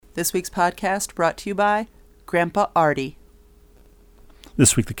This week's podcast brought to you by Grandpa Artie.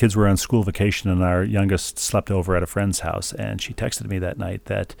 This week the kids were on school vacation and our youngest slept over at a friend's house, and she texted me that night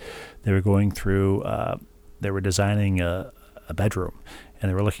that they were going through, they were designing a bedroom, and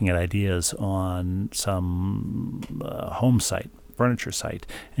they were looking at ideas on some home site, furniture site.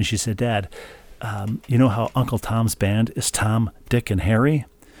 And she said, Dad, you know how Uncle Tom's band is Tom, Dick, and Harry?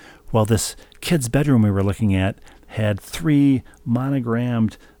 Well, this kid's bedroom we were looking at had 3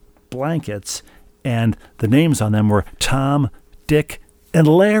 monogrammed blankets, and the names on them were Tom, Dick, and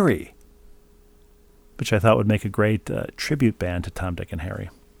Larry, which I thought would make a great tribute band to Tom, Dick, and Harry.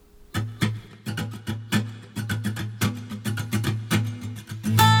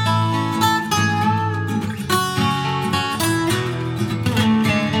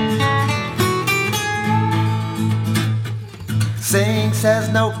 Saying says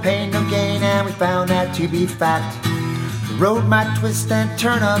no pain, no gain, and we found that to be fact. The road might twist and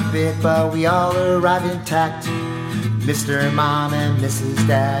turn a bit, but we all arrive intact. Mr. Mom and Mrs.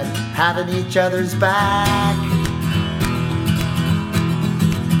 Dad having each other's back.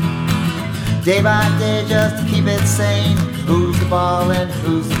 Day by day just to keep it sane. Who's the ball and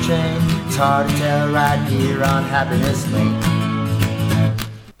who's the chain? It's hard to tell right here on Happiness Lane.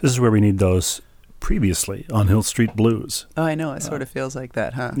 This is where we need those previously on Hill Street Blues. Oh, I know. It sort of feels like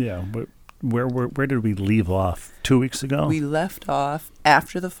that, huh? Yeah. Where did we leave off 2 weeks ago? We left off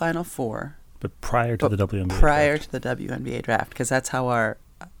after the Final Four. But prior to the WNBA prior draft. to the WNBA draft, because that's how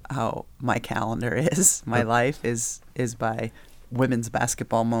my calendar is. My life is by women's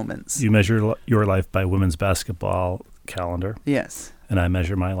basketball moments. You measure your life by women's basketball calendar. Yes. And I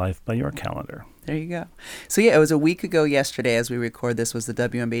measure my life by your calendar. There you go. So yeah, it was a week ago yesterday as we record this was the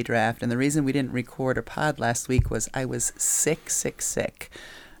WNBA draft, and the reason we didn't record a pod last week was I was sick.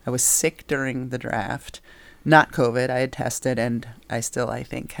 I was sick during the draft. Not COVID. I had tested, and I still, I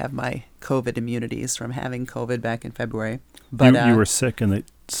think, have my COVID immunities from having COVID back in February. But you were sick in the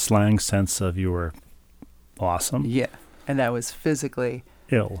slang sense of you were awesome? Yeah, and I was physically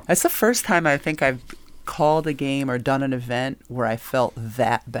ill. That's the first time I think I've called a game or done an event where I felt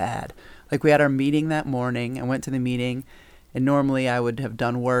that bad. Like we had our meeting that morning. I went to the meeting, and normally I would have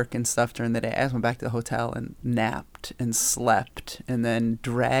done work and stuff during the day. I just went back to the hotel and napped and slept and then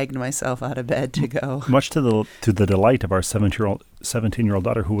dragged myself out of bed to go. Much to the delight of our 17-year-old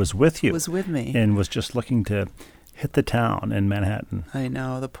daughter who was with you. Was with me. And was just looking to hit the town in Manhattan. I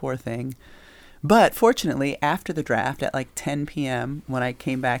know, the poor thing. But fortunately, after the draft at like 10 p.m., when I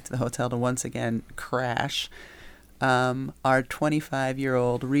came back to the hotel to once again crash, our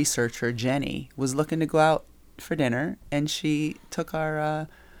 25-year-old researcher, Jenny, was looking to go out for dinner, and she took our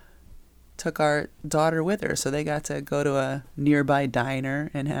daughter with her, so they got to go to a nearby diner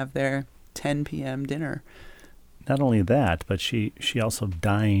and have their 10 p.m. dinner. Not only that, but she also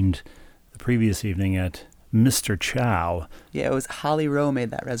dined the previous evening at Mr. Chow. Yeah, it was Holly Rowe made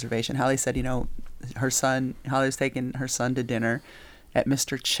that reservation. Holly said, Holly was taking her son to dinner at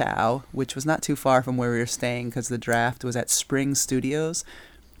Mr. Chow, which was not too far from where we were staying because the draft was at Spring Studios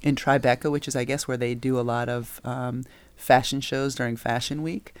in Tribeca, which is, I guess, where they do a lot of fashion shows during Fashion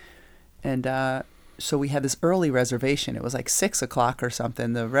Week. And so we had this early reservation. It was like 6 o'clock or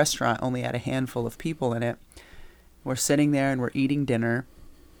something. The restaurant only had a handful of people in it. We're sitting there and we're eating dinner.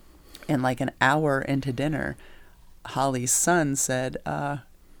 And like an hour into dinner, Holly's son said,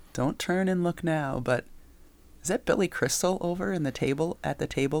 don't turn and look now, but is that Billy Crystal over in the table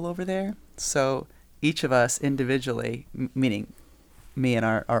over there? So each of us individually, meaning me and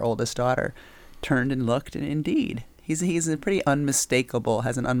our oldest daughter, turned and looked, and indeed, he's a pretty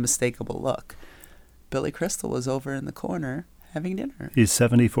has an unmistakable look. Billy Crystal was over in the corner having dinner. He's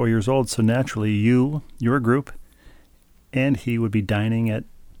 74 years old, so naturally your group, and he would be dining at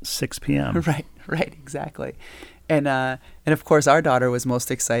 6 p.m. Right, exactly. And of course, our daughter was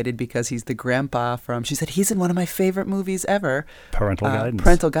most excited because he's the grandpa she said, he's in one of my favorite movies ever.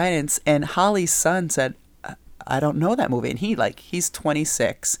 Parental Guidance. And Holly's son said, I don't know that movie. And he's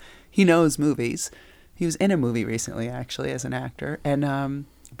 26. He knows movies. He was in a movie recently, actually, as an actor. And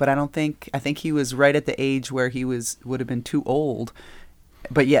but I think he was right at the age where he would have been too old,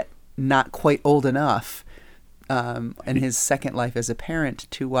 but yet not quite old enough in his second life as a parent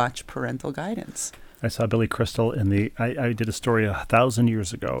to watch Parental Guidance. I saw Billy Crystal I did a story 1,000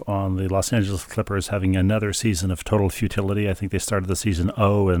 years ago on the Los Angeles Clippers having another season of total futility. I think they started the season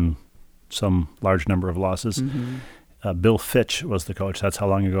 0 and some large number of losses. Mm-hmm. Bill Fitch was the coach. That's how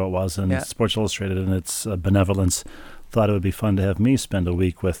long ago it was. And Sports Illustrated, in its benevolence, thought it would be fun to have me spend a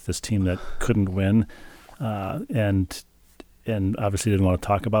week with this team that couldn't win, and obviously didn't want to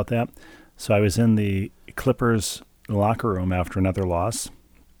talk about that. So I was in the Clippers locker room after another loss,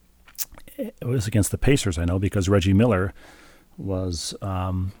 It was against the Pacers, I know, because Reggie Miller was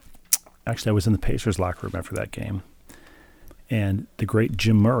actually, I was in the Pacers locker room after that game, and the great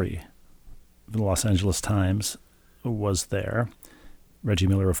Jim Murray of the Los Angeles Times was there. Reggie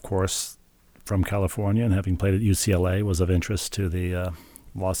Miller, of course, from California, and having played at UCLA, was of interest to the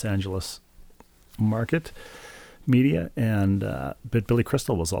Los Angeles market media, but Billy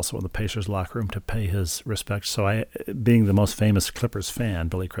Crystal was also in the Pacers locker room to pay his respects. So being the most famous Clippers fan,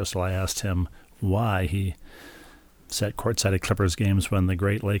 Billy Crystal, I asked him why he sat courtside at Clippers games when the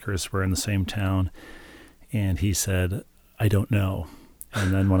great Lakers were in the same town, and he said, "I don't know."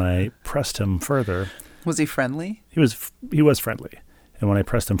 And then when I pressed him further, Was he friendly? he was friendly. And when I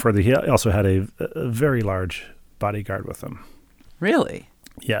pressed him further, he also had a very large bodyguard with him. Really?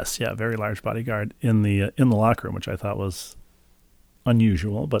 Yes, yeah, very large bodyguard in the locker room, which I thought was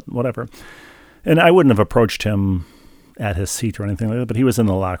unusual, but whatever. And I wouldn't have approached him at his seat or anything like that, but he was in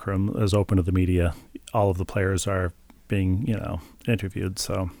the locker room, as open to the media. All of the players are being, interviewed,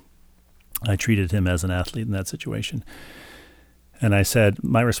 so I treated him as an athlete in that situation. And I said,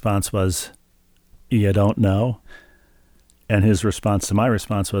 my response was, "You don't know?" And his response to my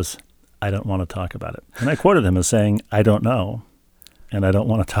response was, "I don't want to talk about it." And I quoted him as saying, "I don't know, and I don't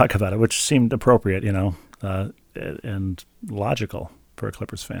want to talk about it," which seemed appropriate, and logical for a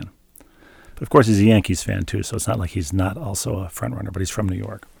Clippers fan. But of course, he's a Yankees fan too, so it's not like he's not also a front runner, but he's from New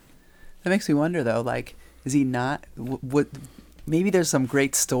York. That makes me wonder, though, like, is he not, maybe there's some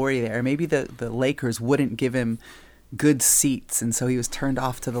great story there. Maybe the Lakers wouldn't give him good seats, and so he was turned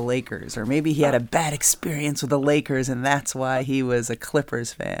off to the Lakers. Or maybe he had a bad experience with the Lakers, and that's why he was a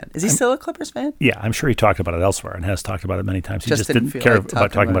Clippers fan. Is he still a Clippers fan? Yeah, I'm sure he talked about it elsewhere and has talked about it many times. He just didn't didn't feel care like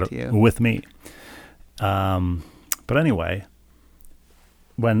about talking about to it you. with me. But anyway,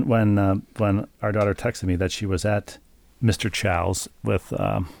 when our daughter texted me that she was at Mr. Chow's with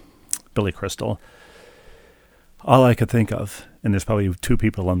Billy Crystal, all I could think of, and there's probably two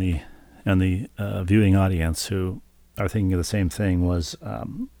people in the viewing audience who are thinking of the same thing, was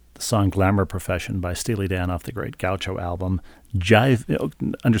the song "Glamour Profession" by Steely Dan off the great Gaucho album.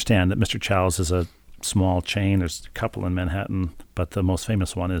 Understand that Mr. Chow's is a small chain. There's a couple in Manhattan, but the most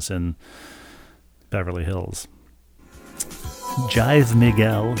famous one is in Beverly Hills. Jive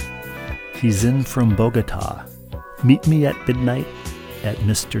Miguel, he's in from Bogota. Meet me at midnight at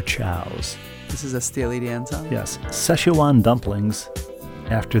Mr. Chow's. This is a Steely Dan song? Yes. Szechuan dumplings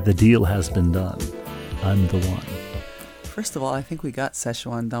after the deal has been done. I'm the one. First of all, I think we got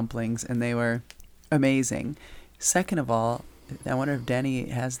Szechuan dumplings, and they were amazing. Second of all, I wonder if Denny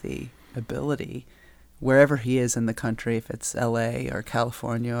has the ability, wherever he is in the country, if it's L.A. or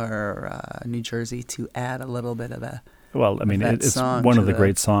California or New Jersey, to add a little bit of the... Well, I mean, it's one of the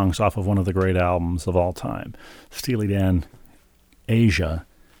great songs off of one of the great albums of all time. Steely Dan, Asia,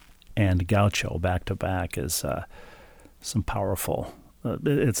 and Gaucho back to back is some powerful...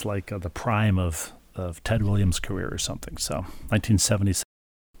 it's like the prime of Ted Williams' career or something. So 1977.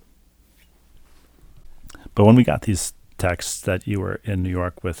 But when we got these texts that you were in New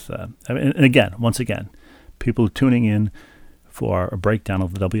York with, and once again, people tuning in for a breakdown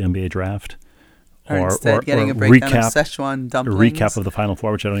of the WNBA draft, or instead getting a breakdown of Szechuan dumplings. A recap of the Final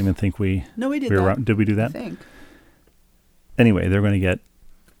Four, which I don't even think we did that. Around. Did we do that? I think. Anyway, they're going to get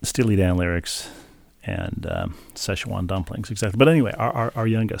Steely Dan lyrics and Szechuan dumplings, exactly. But anyway, our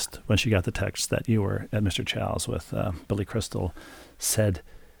youngest, when she got the text that you were at Mr. Chow's with Billy Crystal, said,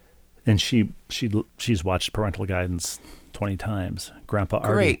 and she's watched Parental Guidance 20 times. Grandpa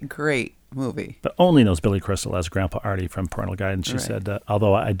Artie. Great movie. But only knows Billy Crystal as Grandpa Artie from Parental Guidance. She Right. said,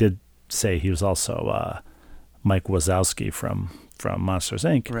 although I did say he was also Mike Wazowski from Monsters,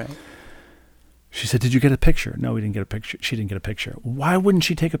 Inc. Right. She said, "Did you get a picture?" No, we didn't get a picture. She didn't get a picture. Why wouldn't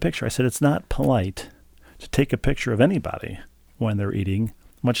she take a picture? I said, it's not polite to take a picture of anybody when they're eating,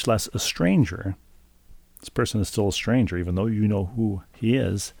 much less a stranger. This person is still a stranger, even though you know who he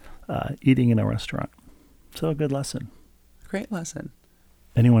is, eating in a restaurant. So a good lesson. Great lesson.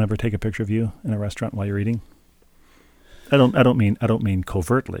 Anyone ever take a picture of you in a restaurant while you're eating? I don't mean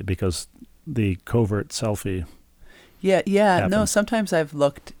covertly, because the covert selfie. Yeah. No, happens. sometimes I've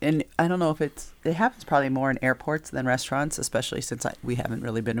looked, and I don't know if it happens probably more in airports than restaurants, especially since we haven't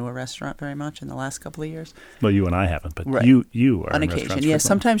really been to a restaurant very much in the last couple of years. Well, you and I haven't, but Right. you are On in occasion, restaurants yeah. frequently.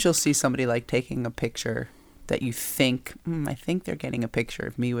 Sometimes you'll see somebody like taking a picture that you think, I think they're getting a picture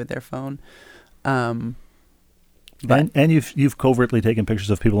of me with their phone. But And you've covertly taken pictures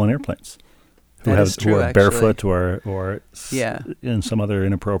of people on airplanes who That is true, are actually. barefoot or Yeah. in some other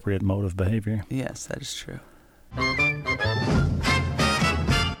inappropriate mode of behavior. yes, that is true.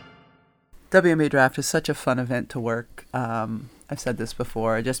 WNBA Draft is such a fun event to work. I've said this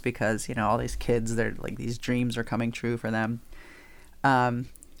before, just because, all these kids, they're like, these dreams are coming true for them.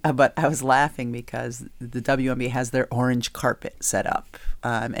 But I was laughing because the WNBA has their orange carpet set up.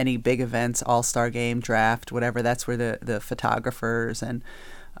 Any big events, All-Star Game, draft, whatever, that's where the photographers and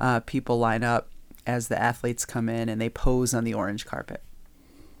people line up as the athletes come in and they pose on the orange carpet.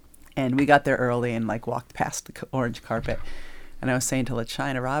 And we got there early and walked past the orange carpet. And I was saying to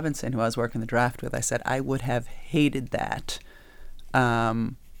LaChina Robinson, who I was working the draft with, I said, I would have hated that,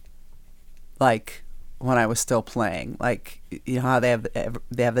 when I was still playing. How they have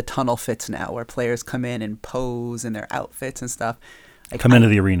the tunnel fits now, where players come in and pose in their outfits and stuff. Come into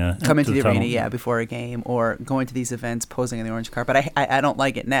the arena. Come into the arena, yeah, before a game, or going to these events, posing on the orange carpet. I don't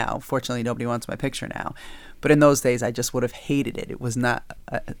like it now. Fortunately, nobody wants my picture now. But in those days, I just would have hated it. It was not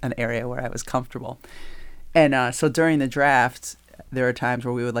an area where I was comfortable. And so during the draft, there are times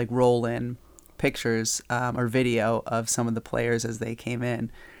where we would roll in pictures or video of some of the players as they came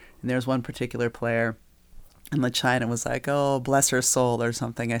in. And there's one particular player, and LaChina was like, "Oh, bless her soul," or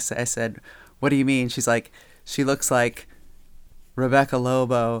something. I said, "What do you mean?" She's like, "She looks like Rebecca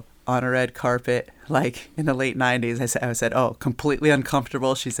Lobo on a red carpet, in the late 90s. I said, "Oh, completely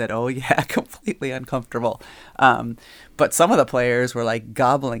uncomfortable." She said, "Oh, yeah, completely uncomfortable." But some of the players were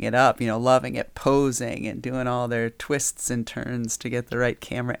gobbling it up, loving it, posing and doing all their twists and turns to get the right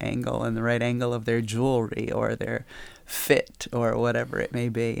camera angle and the right angle of their jewelry or their fit or whatever it may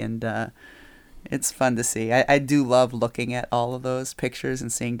be. And it's fun to see. I do love looking at all of those pictures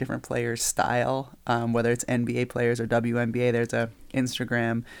and seeing different players' style, whether it's NBA players or WNBA. There's a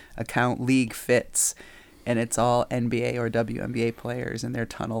Instagram account, League Fits, and it's all NBA or WNBA players in their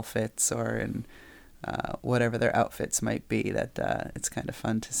tunnel fits or in whatever their outfits might be. That it's kind of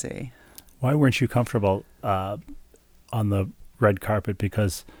fun to see. Why weren't you comfortable on the red carpet?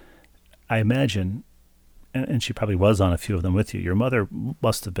 Because I imagine, and she probably was on a few of them with you, your mother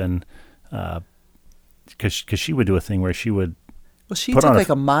must have been... Because she would do a thing where she would... Well, she took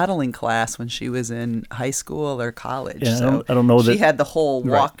a modeling class when she was in high school or college. Yeah, so I don't know that... She had the whole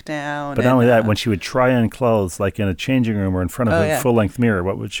walk down. But not only that, when she would try on clothes, in a changing room or in front of a full-length mirror,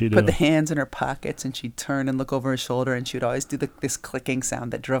 what would she do? Put the hands in her pockets, and she'd turn and look over her shoulder, and she would always do this clicking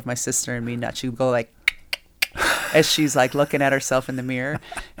sound that drove my sister and me nuts. She would go as she's looking at herself in the mirror.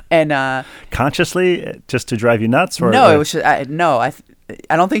 And consciously, just to drive you nuts? No, it was just,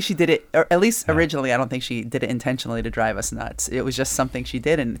 I don't think she did it, or at least originally, I don't think she did it intentionally to drive us nuts. It was just something she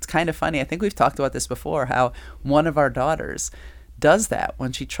did, and it's kind of funny. I think we've talked about this before, how one of our daughters does that.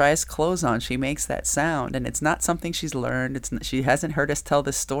 When she tries clothes on, she makes that sound, and it's not something she's learned. She hasn't heard us tell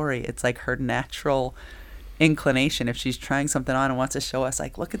this story. It's her natural inclination. If she's trying something on and wants to show us,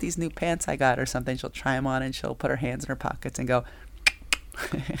 look at these new pants I got or something, she'll try them on, and she'll put her hands in her pockets and go...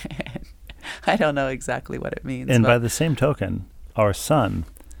 I don't know exactly what it means. And by the same token... Our son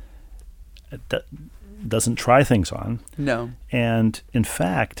doesn't try things on. No. And in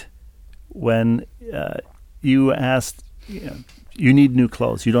fact, when you asked, you need new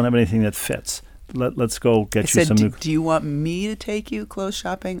clothes, you don't have anything that fits. Let's go get you some new. Do you want me to take you clothes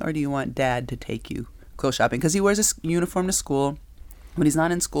shopping, or do you want Dad to take you clothes shopping? Because he wears a uniform to school. When he's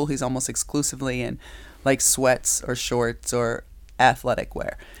not in school, he's almost exclusively in sweats or shorts or athletic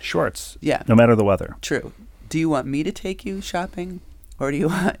wear. Shorts. Yeah. No matter the weather. True. Do you want me to take you shopping, or do you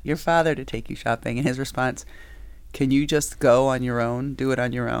want your father to take you shopping? And his response, can you just go on your own, do it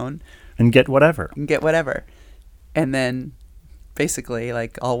on your own? And get whatever. And then basically,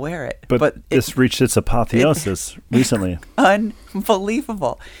 I'll wear it. But this reached its apotheosis recently.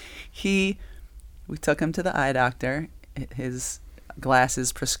 Unbelievable. We took him to the eye doctor. His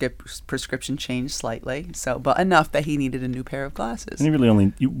glasses prescription changed slightly, but enough that he needed a new pair of glasses. And he really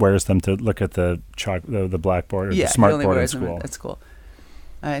only wears them to look at the blackboard or the smart board at school. That's cool.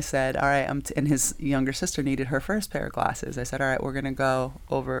 I said, all right, and his younger sister needed her first pair of glasses. I said, all right, we're going to go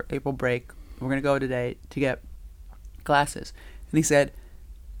over April break. We're going to go today to get glasses. And he said,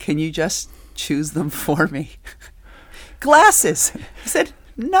 can you just choose them for me? Glasses. I said,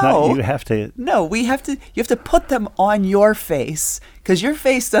 no, you have to. No, you have to put them on your face, because your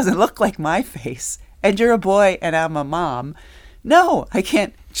face doesn't look like my face, and you're a boy and I'm a mom. No, I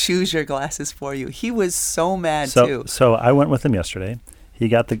can't choose your glasses for you. He was so mad too. So I went with him yesterday. We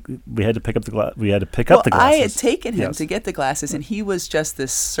had to pick up the glasses. I had taken him to get the glasses, and he was just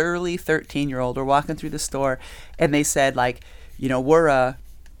this surly 13-year-old. We're walking through the store, and they said, we're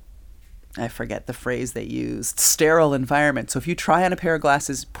I forget the phrase they used, sterile environment. So if you try on a pair of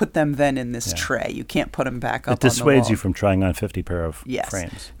glasses, put them then in this tray. You can't put them back up on the wall. It dissuades you from trying on 50 pair of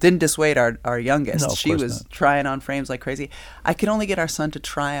frames. Didn't dissuade our youngest. No, she was trying on frames like crazy. I could only get our son to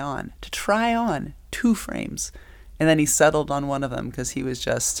try on 2 frames. And then he settled on one of them because he was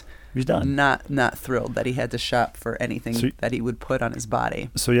just He's done. not thrilled that he had to shop for anything that he would put on his body.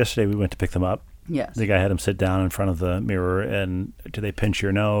 So yesterday we went to pick them up. Yes. The guy had him sit down in front of the mirror and, do they pinch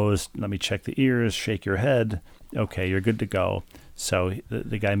your nose? Let me check the ears, shake your head. Okay, you're good to go. So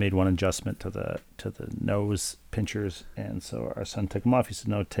the guy made one adjustment to the nose pinchers, and so our son took them off. He said,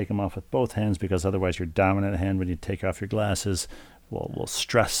 no, take them off with both hands, because otherwise your dominant hand, when you take off your glasses, will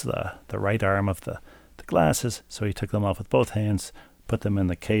stress the right arm of the glasses. So he took them off with both hands, put them in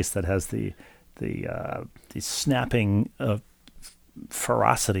the case that has the snapping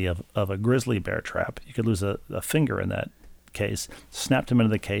ferocity of a grizzly bear trap. You could lose a finger in that case. Snapped him into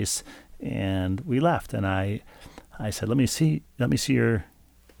the case, and we left. And I said, let me see them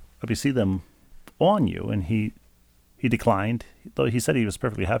on you. And he declined, though he said he was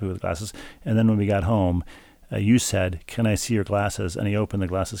perfectly happy with the glasses. And then when we got home, you said, can I see your glasses? And he opened the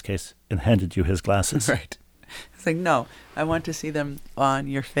glasses case and handed you his glasses. Right. It's like, no, I want to see them on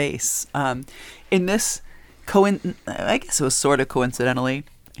your face. In this, I guess it was sort of coincidentally,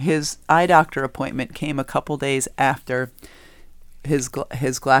 his eye doctor appointment came a couple days after his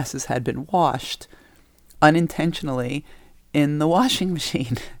glasses had been washed unintentionally in the washing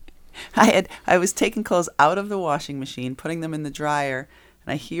machine. I was taking clothes out of the washing machine, putting them in the dryer,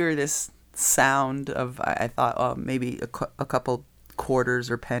 and I hear this sound of, I thought, oh, maybe a couple quarters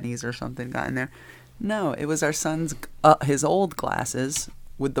or pennies or something got in there. No, it was our son's his old glasses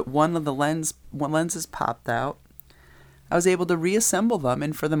with one of the lenses popped out. I was able to reassemble them,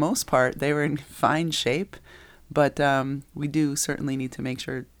 and for the most part, they were in fine shape. But we do certainly need to make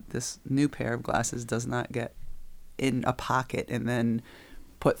sure this new pair of glasses does not get in a pocket and then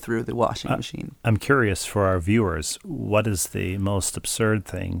put through the washing machine. I'm curious for our viewers, what is the most absurd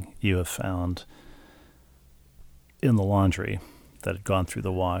thing you have found in the laundry that had gone through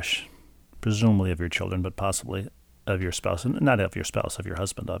the wash, presumably of your children, but possibly of your spouse, and not of your spouse, of your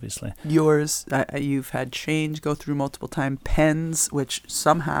husband, obviously. Yours, you've had change go through multiple times. Pens, which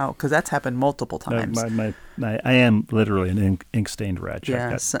somehow, because that's happened multiple times. I am literally an ink-stained wretch.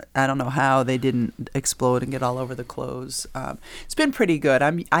 Yeah, I don't know how they didn't explode and get all over the clothes. It's been pretty good.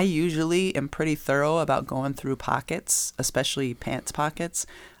 I usually am pretty thorough about going through pockets, especially pants pockets.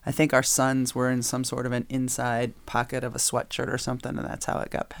 I think our sons were in some sort of an inside pocket of a sweatshirt or something, and that's how it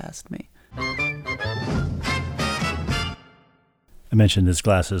got past me. I mentioned his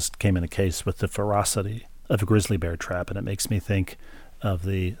glasses came in a case with the ferocity of a grizzly bear trap, and it makes me think of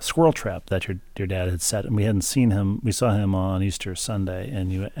the squirrel trap that your dad had set. And we hadn't seen him. We saw him on Easter Sunday, and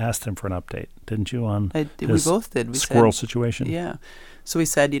you asked him for an update, didn't you, on we both did. Squirrel situation? Yeah. So we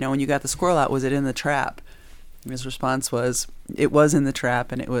said, when you got the squirrel out, was it in the trap? And his response was, it was in the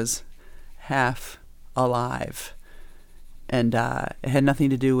trap, and it was half alive. And it had nothing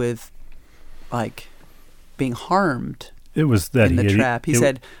to do with, being harmed. It was that in the trap. He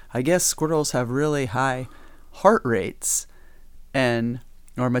said, I guess squirrels have really high heart rates or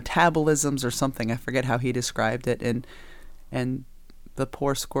metabolisms or something. I forget how he described it. And the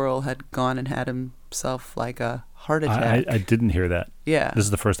poor squirrel had gone and had himself a heart attack. I didn't hear that. Yeah. This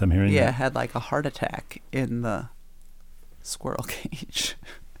is the first I'm hearing that. Yeah, had a heart attack in the squirrel cage.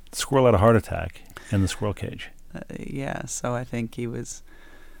 The squirrel had a heart attack in the squirrel cage. Yeah, so I think he was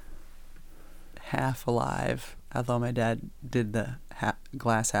half alive. Although my dad did the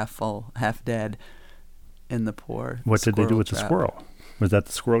glass half full, half dead in the poor What did they do with trap. the squirrel? Was that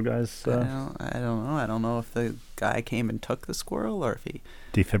the squirrel guy's? I don't know. I don't know if the guy came and took the squirrel or if he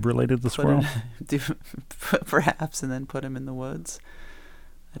defibrillated the squirrel. Perhaps, and then put him in the woods.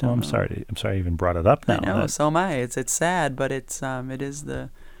 I don't know. Sorry. I'm sorry I even brought it up now. I know. So am I. It's sad, but it is the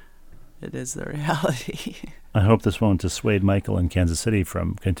reality. I hope this won't dissuade Michael in Kansas City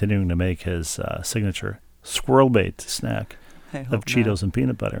from continuing to make his signature squirrel bait snack of Cheetos and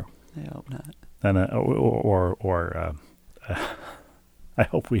peanut butter. I hope not. And I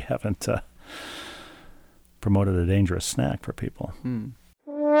hope we haven't promoted a dangerous snack for people.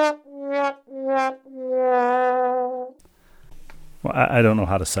 Well, I don't know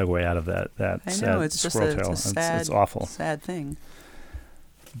how to segue out of that sad squirrel tale. It's awful. Sad thing.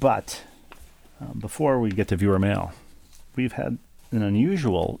 But before we get to viewer mail, we've had an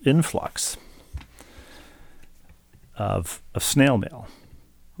unusual influx of snail mail.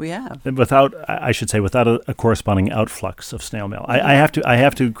 We have. Without a corresponding outflux of snail mail. I have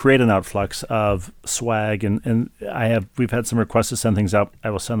to create an outflux of swag, and we've had some requests to send things out. I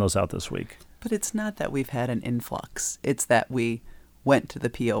will send those out this week. But it's not that we've had an influx. It's that we went to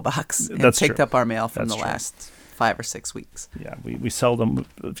the P.O. box and picked up our mail from last 5 or 6 weeks. Yeah, we sell them,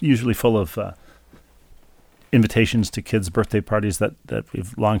 usually full of invitations to kids' birthday parties that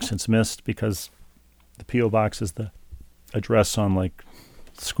we've long since missed because The P.O. box is the address on like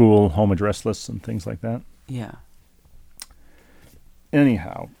school home address lists and things like that. Yeah.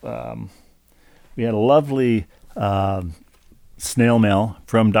 Anyhow, we had a lovely snail mail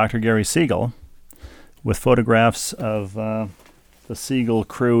from Dr. Gary Siegel with photographs of the Siegel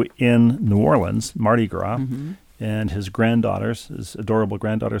crew in New Orleans, Mardi Gras, and his granddaughters, his adorable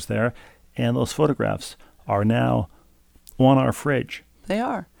granddaughters there. And those photographs are now on our fridge. They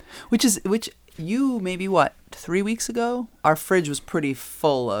are. Which you, maybe 3 weeks ago, our fridge was pretty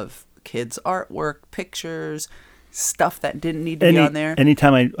full of kids' artwork, pictures, stuff that didn't need to be on there.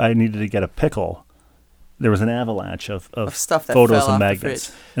 Anytime I needed to get a pickle, there was an avalanche of stuff that photos fell and off magnets.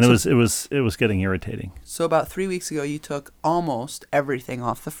 the fridge. And it was getting irritating. So about 3 weeks ago, you took almost everything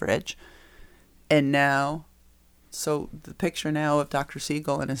off the fridge. And now, so the picture now of Dr.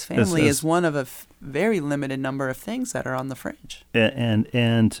 Siegel and his family is one of a very limited number of things that are on the fridge.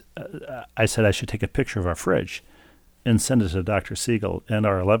 And I said I should take a picture of our fridge and send it to Dr. Siegel. And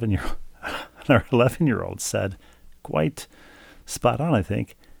our 11-year-old said, quite spot on, I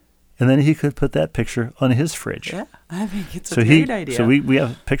think. And then he could put that picture on his fridge. Yeah, I think it's a great idea. So we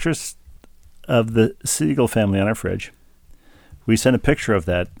have pictures of the Siegel family on our fridge. We send a picture of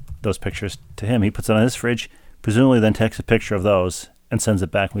those pictures to him. He puts it on his fridge, presumably then takes a picture of those and sends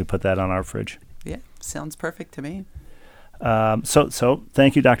it back, and we put that on our fridge. Yeah, sounds perfect to me. So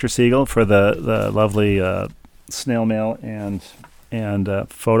thank you, Dr. Siegel, for the lovely snail mail and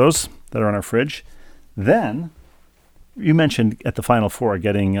photos that are on our fridge. Then you mentioned at the Final Four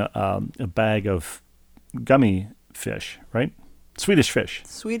getting a bag of gummy fish, right? Swedish fish.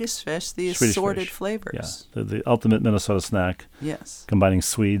 Swedish fish, the Swedish assorted fish. flavors. Yeah, the ultimate Minnesota snack. Yes. Combining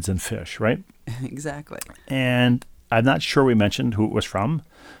Swedes and fish, right? Exactly. And I'm not sure we mentioned who it was from,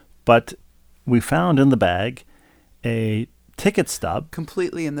 but we found in the bag a ticket stub.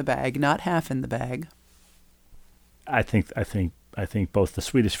 Completely in the bag, not half in the bag. I think both the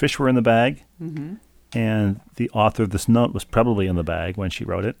Swedish fish were in the bag, and the author of this note was probably in the bag when she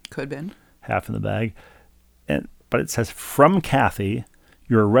wrote it. Could have been. Half in the bag. But it says, from Kathy,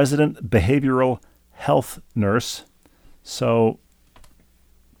 your resident behavioral health nurse. So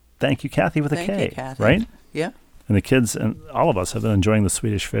thank you, Kathy, with a K. Thank you, Kathy. Right? Yeah. And the kids and all of us have been enjoying the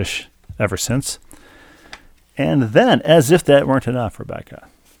Swedish fish ever since. And then, as if that weren't enough, Rebecca,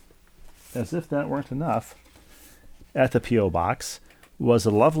 as if that weren't enough, at the P.O. box was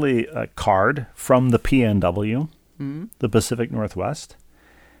a lovely card from the PNW, the Pacific Northwest.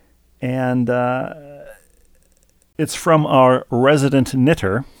 And it's from our resident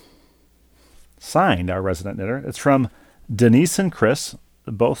knitter, signed our resident knitter. It's from Denise and Chris,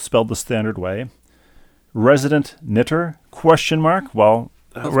 both spelled the standard way. Resident knitter, ? Well,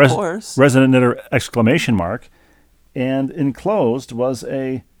 of course. Resident knitter, ! And enclosed was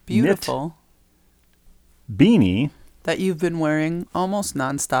a beautiful knit beanie that you've been wearing almost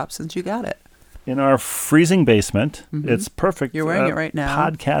nonstop since you got it. In our freezing basement. It's perfect. You're wearing it right now.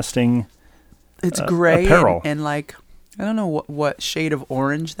 Podcasting. It's gray apparel. and like, I don't know what shade of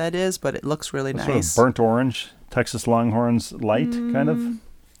orange that is, but it looks really nice. Sort of burnt orange, Texas Longhorns light, kind of.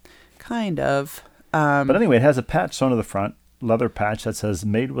 Kind of. But anyway, it has a patch sewn to the front, leather patch that says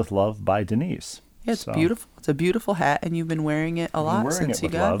 "Made with Love" by Denise. Yeah, it's beautiful. It's a beautiful hat, and you've been wearing it a lot since you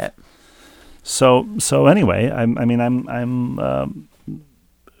got it. So anyway,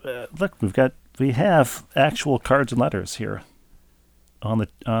 look, we have actual cards and letters here on the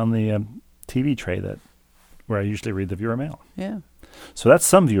TV tray where I usually read the viewer mail. Yeah. So that's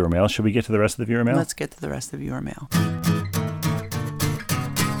some viewer mail. Should we get to the rest of the viewer mail? Let's get to the rest of viewer mail.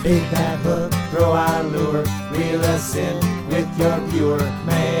 Bait that hook, throw our lure, reel us in with your viewer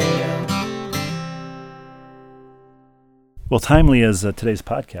mail. Well, timely as today's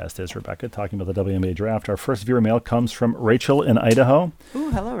podcast is, Rebecca, talking about the WNBA draft, our first viewer mail comes from Rachel in Idaho.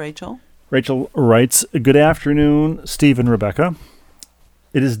 Ooh, hello, Rachel. Rachel writes, "Good afternoon, Steve and Rebecca.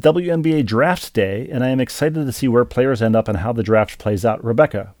 It is WNBA draft day, and I am excited to see where players end up and how the draft plays out.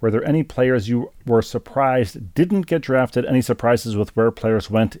 Rebecca, were there any players you were surprised didn't get drafted? Any surprises with where players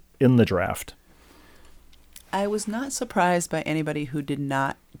went in the draft?" I was not surprised by anybody who did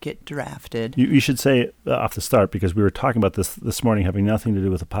not get drafted. You should say off the start, because we were talking about this morning, having nothing to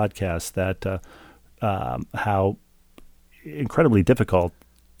do with the podcast, that how incredibly difficult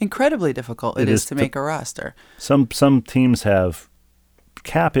it is to make a roster. Some teams have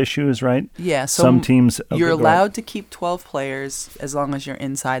cap issues, right? Yeah. So some teams you're allowed to keep 12 players as long as you're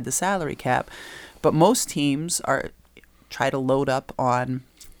inside the salary cap, but most teams try to load up on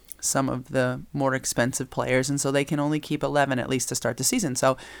some of the more expensive players, and so they can only keep 11 at least to start the season.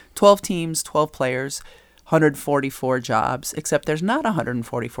 So 12 teams, 12 players, 144 jobs, except there's not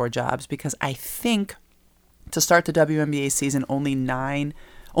 144 jobs because I think To start the WNBA season,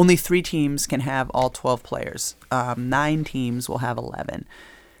 only 3 teams can have all 12 players. 9 teams will have 11.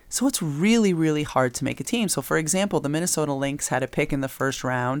 So it's really, really hard to make a team. So, for example, the Minnesota Lynx had a pick in the first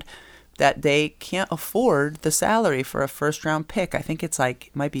round that they can't afford the salary for a first-round pick. I think it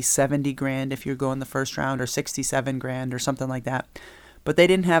might be $70,000 if you're going the first round, or $67,000 or something like that. But they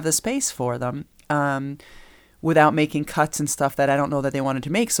didn't have the space for them without making cuts and stuff that I don't know that they wanted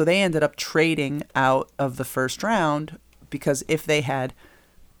to make. So they ended up trading out of the first round, because if they had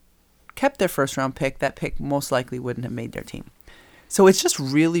kept their first-round pick, that pick most likely wouldn't have made their team. So it's just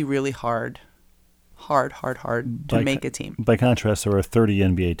really, really hard to make a team. By contrast, there are 30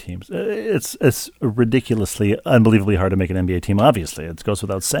 NBA teams. It's ridiculously, unbelievably hard to make an NBA team, obviously. It goes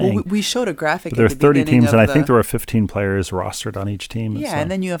without saying. Well, we showed a graphic. There are 30 teams, and I think there are are 15 players rostered on each team. Yeah,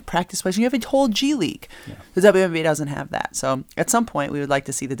 and then you have practice players. You have a whole G League. Yeah. The WNBA doesn't have that. So at some point, we would like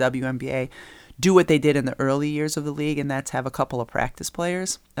to see the WNBA do what they did in the early years of the league, and that's have a couple of practice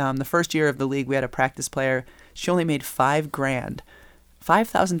players. The first year of the league, we had a practice player. She only made $5,000.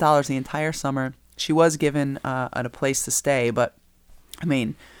 $5,000 the entire summer. She was given a place to stay, but I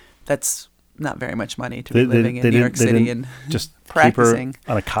mean, that's not very much money to be living in New York City and just practicing keep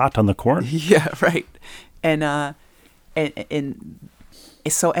her on a cot on the court. Yeah, right. And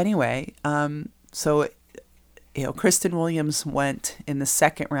so anyway, Kristen Williams went in the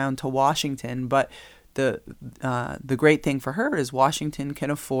second round to Washington, but the great thing for her is Washington can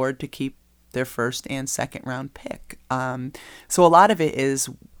afford to keep their first and second round pick. So a lot of it is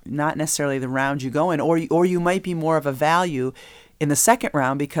not necessarily the round you go in, or you might be more of a value in the second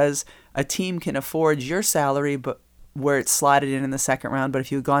round because a team can afford your salary, but where it's slotted in the second round. But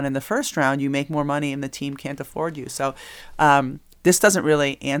if you've gone in the first round, you make more money and the team can't afford you. So this doesn't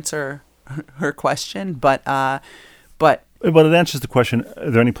really answer her question, but it answers the question. Are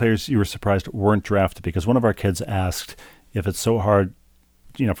there any players you were surprised weren't drafted? Because one of our kids asked if it's so hard,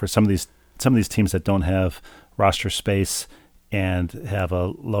 for some of these teams that don't have roster space and have a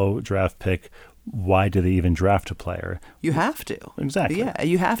low draft pick, why do they even draft a player? You have to. Exactly. Yeah,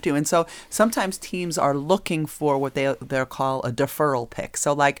 you have to. And so sometimes teams are looking for what they'll call a deferral pick.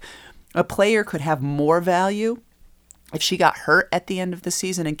 So like a player could have more value if she got hurt at the end of the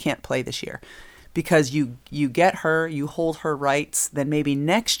season and can't play this year. Because you get her, you hold her rights, then maybe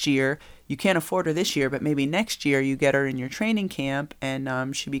next year, you can't afford her this year, but maybe next year you get her in your training camp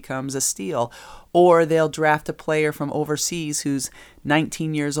and she becomes a steal. Or they'll draft a player from overseas who's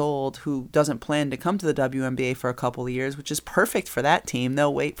 19 years old who doesn't plan to come to the WNBA for a couple of years, which is perfect for that team.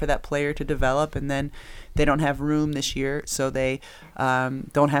 They'll wait for that player to develop, and then they don't have room this year, so they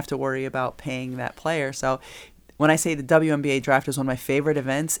don't have to worry about paying that player. So when I say the WNBA draft is one of my favorite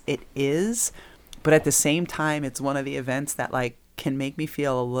events, it is. But at the same time, it's one of the events that can make me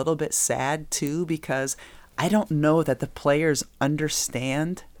feel a little bit sad too, because I don't know that the players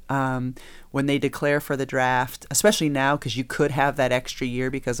understand when they declare for the draft, especially now because you could have that extra year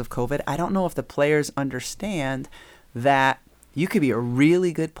because of COVID. I don't know if the players understand that you could be a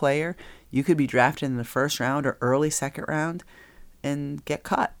really good player. You could be drafted in the first round or early second round and get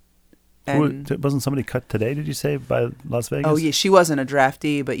cut. And wasn't somebody cut today, did you say, by Las Vegas? Oh, yeah. She wasn't a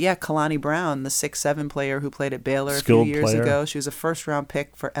draftee, but yeah, Kalani Brown, the 6'7" player who played at Baylor a few years ago. She was a first-round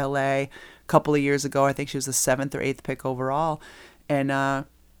pick for L.A. a couple of years ago. I think she was the 7th or 8th pick overall. And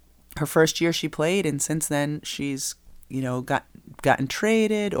her first year she played, and since then she's gotten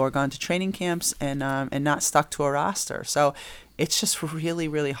traded or gone to training camps and not stuck to a roster. So it's just really,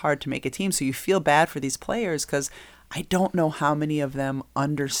 really hard to make a team. So you feel bad for these players because I don't know how many of them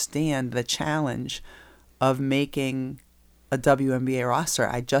understand the challenge of making a WNBA roster.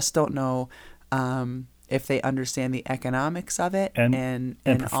 I just don't know if they understand the economics of it and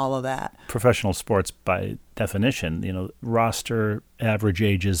all of that. Professional sports, by definition, roster average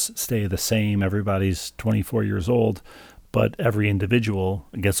ages stay the same. Everybody's 24 years old, but every individual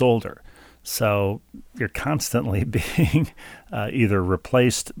gets older. So you're constantly being either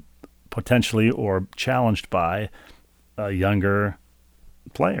replaced potentially or challenged by a younger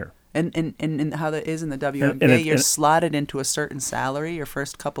player. And how that is in the WNBA, you're slotted into a certain salary your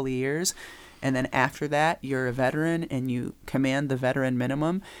first couple of years, and then after that, you're a veteran and you command the veteran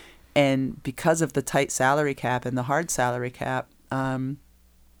minimum. And because of the tight salary cap and the hard salary cap,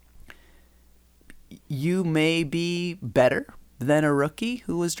 you may be better than a rookie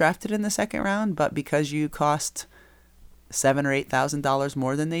who was drafted in the second round, but because you cost $7,000 or $8,000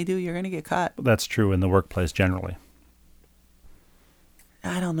 more than they do, you're going to get cut. That's true in the workplace generally.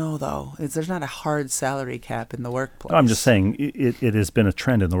 I don't know, though. There's not a hard salary cap in the workplace. I'm just saying it has been a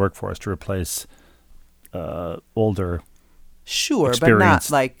trend in the workforce to replace older, sure, but not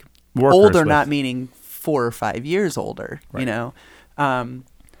like older, not meaning 4 or 5 years older, Right. you know.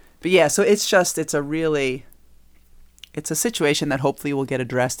 But yeah, so it's a situation that hopefully will get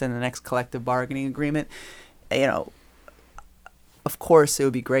addressed in the next collective bargaining agreement. You know, of course, it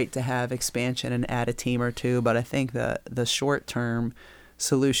would be great to have expansion and add a team or two, but I think the short-term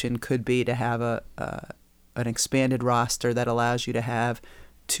solution could be to have an expanded roster that allows you to have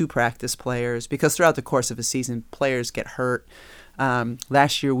 2 practice players, because throughout the course of a season, players get hurt.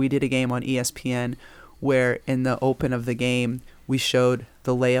 Last year, we did a game on ESPN where in the open of the game, we showed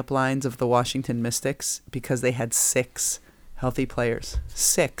the layup lines of the Washington Mystics because they had 6 healthy players.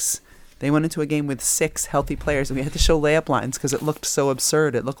 6. They went into a game with 6 healthy players, and we had to show layup lines because it looked so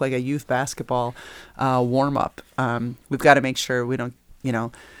absurd. It looked like a youth basketball warm-up. We've got to make sure we don't, you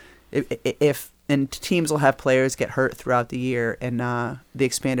know, and teams will have players get hurt throughout the year, and the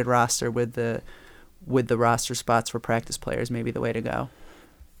expanded roster with the roster spots for practice players may be the way to go.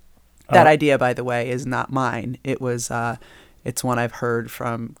 That idea, by the way, is not mine. It's one I've heard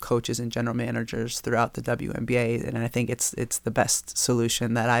from coaches and general managers throughout the WNBA, and I think it's the best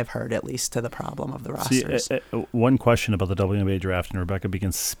solution that I've heard, at least, to the problem of the rosters. One question about the WNBA draft, and Rebecca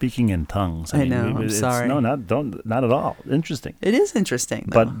begins speaking in tongues. I know. I'm sorry. No, not at all. Interesting. It is interesting,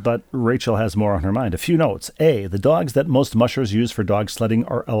 though. But Rachel has more on her mind. A few notes. A, the dogs that most mushers use for dog sledding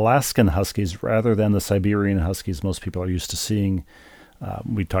are Alaskan Huskies rather than the Siberian Huskies most people are used to seeing.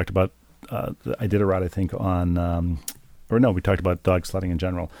 We talked about Iditarod, I think, we talked about dog sledding in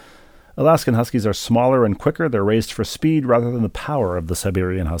general. Alaskan Huskies are smaller and quicker. They're raised for speed rather than the power of the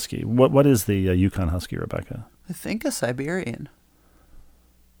Siberian Husky. What is the Yukon Husky, Rebecca? I think a Siberian.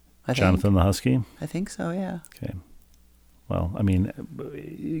 Jonathan the Husky? I think so, yeah. Okay. Well, I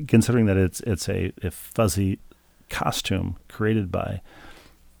mean, considering that it's a fuzzy costume created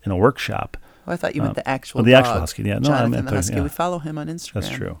in a workshop. Oh, I thought you meant the actual the dog. actual Husky, yeah. No, Jonathan the Husky. Yeah. We follow him on Instagram. That's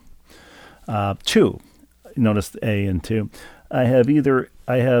true. 2, notice A and 2. I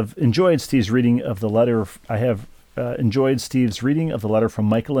have enjoyed Steve's reading of the letter. I have enjoyed Steve's reading of the letter from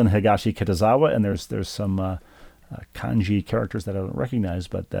Michael and Higashi Kitazawa, and there's some kanji characters that I don't recognize,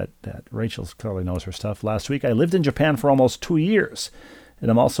 but that Rachel clearly knows her stuff. Last week, I lived in Japan for almost 2 years, and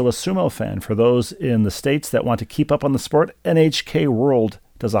I'm also a sumo fan. For those in the States that want to keep up on the sport, NHK World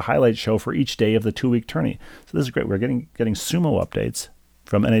does a highlight show for each day of the 2-week tourney. So this is great. We're getting sumo updates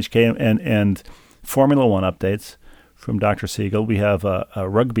from NHK and Formula One updates from Dr. Siegel. We have a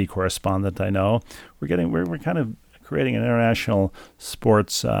rugby correspondent I know. We're kind of creating an international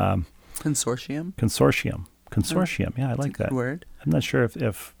sports consortium. Consortium. Yeah, I like that word. I'm not sure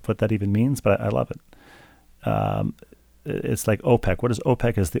if what that even means, but I love it. It's like OPEC. What is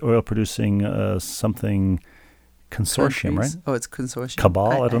OPEC? Is the oil producing something consortium, countries? Right? Oh, it's consortium.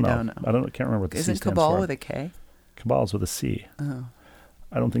 Cabal? I don't know. Can't remember what the C stands for. Isn't cabal with a K? Cabal is with a C. Oh.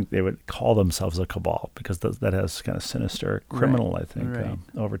 I don't think they would call themselves a cabal because that has kind of sinister criminal, right. I think, right.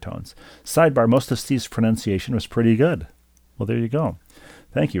 overtones. Sidebar, most of Steve's pronunciation was pretty good. Well, there you go.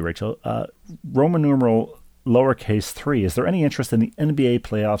 Thank you, Rachel. Roman numeral lowercase 3. Is there any interest in the NBA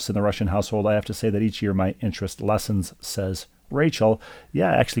playoffs in the Russian household? I have to say that each year my interest lessens, says Rachel.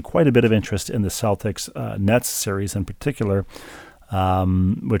 Yeah, actually quite a bit of interest in the Celtics-Nets series in particular,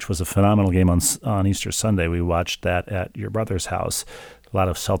 which was a phenomenal game on Easter Sunday. We watched that at your brother's house. A lot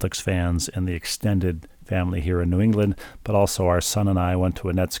of Celtics fans and the extended family here in New England, but also our son and I went to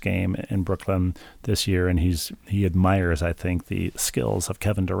a Nets game in Brooklyn this year, and he admires, I think, the skills of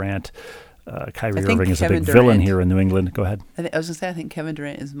Kevin Durant. Kyrie Irving is a big villain here in New England. Go ahead. I was going to say, I think Kevin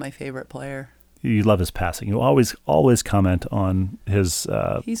Durant is my favorite player. You love his passing. You always comment on his...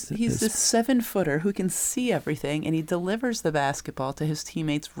 He's this 7-footer who can see everything, and he delivers the basketball to his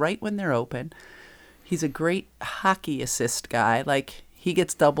teammates right when they're open. He's a great hockey assist guy. Like, he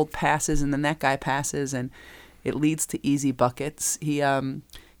gets doubled passes, and then that guy passes, and it leads to easy buckets. He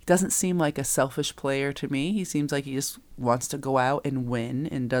doesn't seem like a selfish player to me. He seems like he just wants to go out and win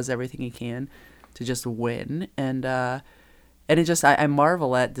and does everything he can to just win. And it just, I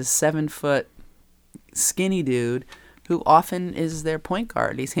marvel at this 7-foot skinny dude who often is their point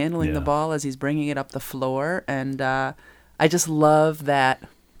guard. He's handling the ball as he's bringing it up the floor. And I just love that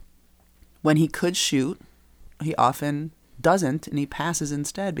when he could shoot, he often doesn't, and he passes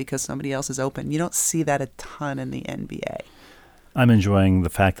instead because somebody else is open. You don't see that a ton in the NBA. I'm enjoying the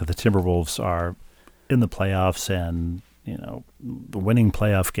fact that the Timberwolves are in the playoffs and, winning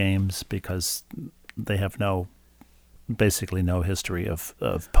playoff games because they have basically no history of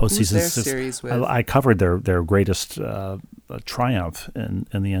postseason. Who's their series with? I covered their greatest triumph in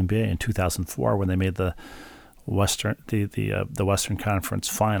the NBA in 2004 when they made the Western Conference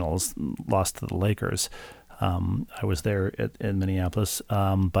Finals, lost to the Lakers. I was there in Minneapolis,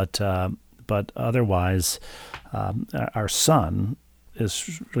 but But otherwise, our son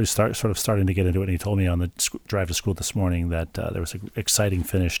is really starting to get into it. And he told me on the drive to school this morning that there was an exciting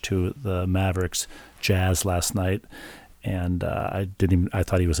finish to the Mavericks Jazz last night. And I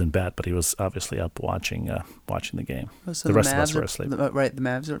thought he was in bed, but he was obviously up watching the game. Oh, so the rest of us were asleep. Right, the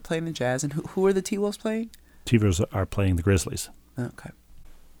Mavs are playing the Jazz. And who are the T-Wolves playing? T-Wolves are playing the Grizzlies. Okay.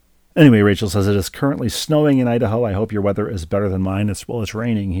 Anyway, Rachel says, it is currently snowing in Idaho. I hope your weather is better than mine. It's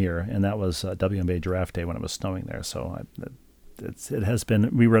raining here. And that was WNBA draft day when it was snowing there. So it has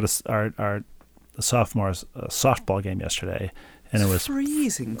been. We were at our sophomores softball game yesterday, and it was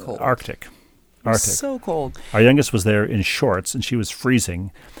freezing cold. Arctic. So cold. Our youngest was there in shorts, and she was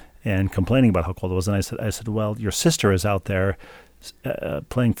freezing and complaining about how cold it was. And I said, well, your sister is out there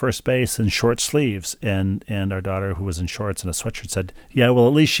playing first base in short sleeves. And our daughter, who was in shorts and a sweatshirt, said, yeah, well,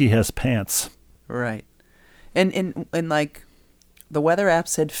 at least she has pants. Right. And like the weather app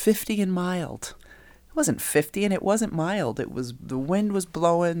said 50 and mild. It wasn't 50 and it wasn't mild. It was, the wind was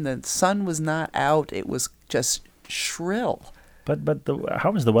blowing, the sun was not out. It was just shrill. But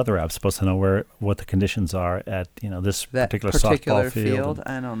how is the weather app supposed to know what the conditions are at this particular softball field?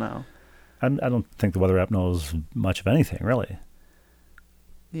 I don't know. I don't think the weather app knows much of anything, really.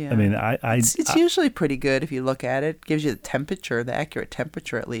 Yeah. I mean, it's usually pretty good if you look at it. It gives you the temperature, the accurate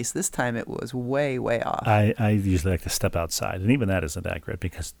temperature at least. This time it was way, way off. I usually like to step outside, and even that isn't accurate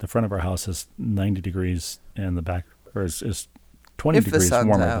because the front of our house is 90 degrees and the back is 20 if degrees the sun's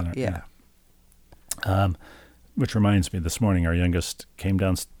warmer out, than it. Yeah. Which reminds me, this morning our youngest came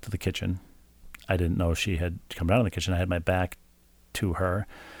down to the kitchen. I didn't know she had come down to the kitchen. I had my back to her,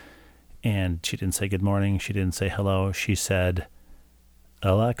 and she didn't say good morning. She didn't say hello. She said,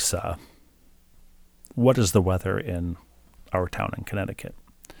 Alexa, what is the weather in our town in Connecticut?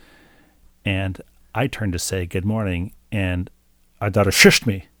 And I turned to say good morning, and our daughter shushed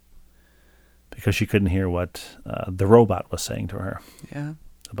me because she couldn't hear what the robot was saying to her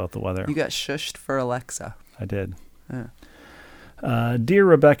about the weather. You got shushed for Alexa. I did. Yeah. Dear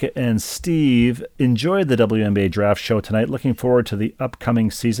Rebecca and Steve, enjoyed the WNBA draft show tonight. Looking forward to the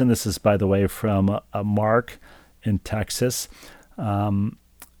upcoming season. This is, by the way, from Mark in Texas. The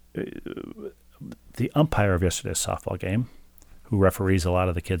umpire of yesterday's softball game, who referees a lot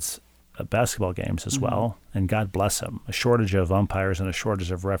of the kids' basketball games as well, and God bless him. A shortage of umpires and a shortage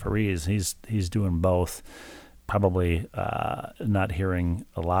of referees. He's doing both. Probably not hearing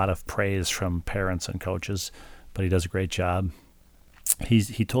a lot of praise from parents and coaches, but he does a great job.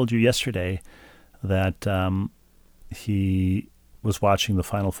 He told you yesterday that he was watching the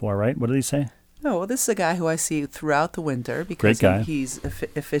Final Four, right? What did he say? Oh, well, this is a guy who I see throughout the winter because he's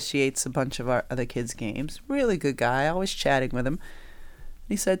officiates a bunch of our other kids' games. Really good guy, always chatting with him.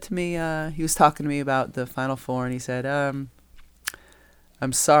 He said to me, he was talking to me about the Final Four, and he said, I'm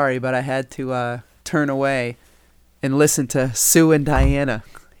sorry, but I had to turn away and listen to Sue and Diana.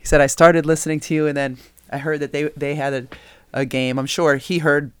 He said, I started listening to you, and then I heard that they had a game. I'm sure he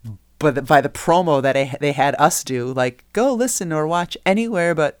heard by the promo that they had us do, like, go listen or watch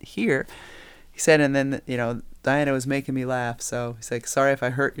anywhere but here. He said, and then, Diana was making me laugh, so he's like, sorry if I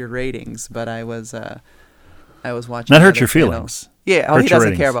hurt your ratings, but I was watching. Not hurt your feelings. Yeah, he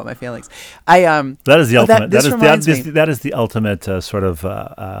doesn't care about my feelings. That is the ultimate. That is the ultimate sort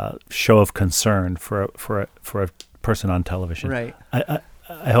of show of concern for a person on television. Right. I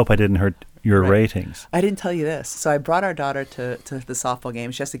hope I didn't hurt your ratings. I didn't tell you this. So I brought our daughter to the softball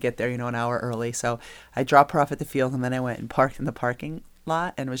game. She has to get there, an hour early. So I dropped her off at the field, and then I went and parked in the parking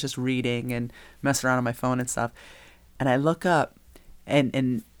lot and was just reading and messing around on my phone and stuff. And I look up,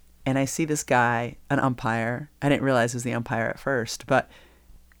 and I see this guy, an umpire. I didn't realize it was the umpire at first, but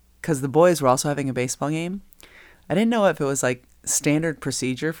because the boys were also having a baseball game, I didn't know if it was like standard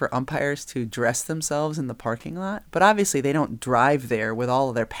procedure for umpires to dress themselves in the parking lot. But obviously they don't drive there with all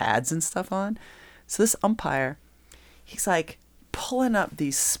of their pads and stuff on. So this umpire, he's like pulling up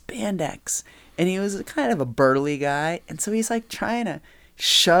these spandex, and he was kind of a burly guy, and so he's like trying to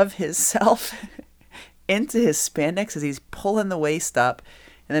shove himself into his spandex as he's pulling the waist up,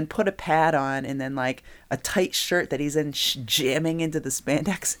 and then put a pad on, and then like a tight shirt that he's in jamming into the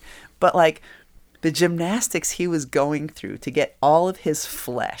spandex. But like the gymnastics he was going through to get all of his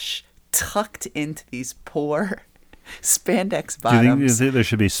flesh tucked into these poor spandex bottoms. Do you think there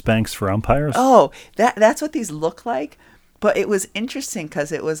should be Spanx for umpires? Oh, that's what these look like. But it was interesting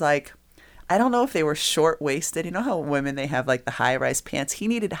because it was like, I don't know if they were short-waisted. You know how women, they have like the high-rise pants? He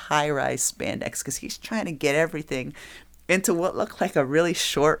needed high-rise spandex because he's trying to get everything into what looked like a really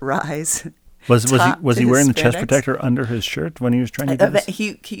short rise. Was he wearing the chest protector under his shirt when he was trying to do this?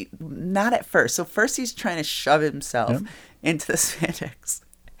 He not at first. So first he's trying to shove himself into the spandex,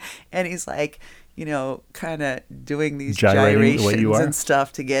 And he's like, kind of doing these Gyrating the way you gyrations are? and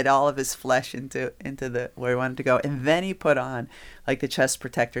stuff to get all of his flesh into the where he wanted to go. And then he put on like the chest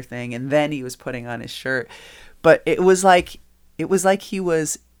protector thing, and then he was putting on his shirt. But it was like he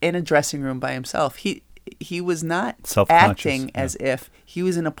was in a dressing room by himself. He was not Self-conscious, acting as if he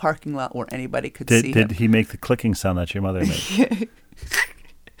was in a parking lot where anybody could see him. Did he make the clicking sound that your mother made?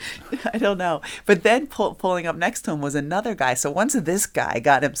 I don't know. But then pulling up next to him was another guy. So once this guy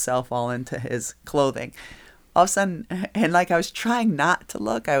got himself all into his clothing, all of a sudden, and like I was trying not to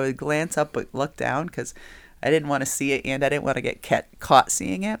look, I would glance up but look down because I didn't want to see it and I didn't want to get caught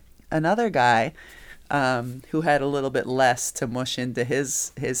seeing it. Another guy who had a little bit less to mush into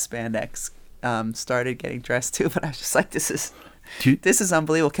his spandex started getting dressed too. But I was just like, this is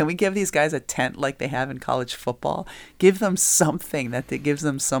unbelievable. Can we give these guys a tent like they have in college football? Give them something that gives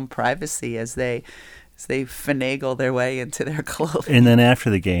them some privacy as they finagle their way into their clothing. And then after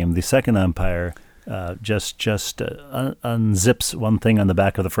the game, the second umpire just unzips one thing on the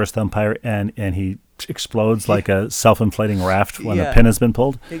back of the first umpire, and he explodes like a self-inflating raft when a pin has been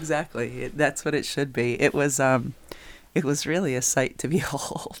pulled. Exactly. That's what it should be. It was really a sight to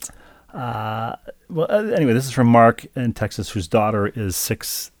behold. Anyway, this is from Mark in Texas, whose daughter is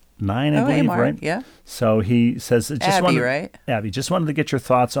 6'9", I believe, Mark. right? Yeah. So he says, right? Abby, just wanted to get your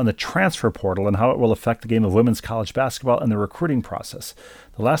thoughts on the transfer portal and how it will affect the game of women's college basketball and the recruiting process.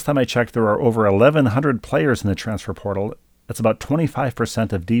 The last time I checked, there are over 1,100 players in the transfer portal. That's about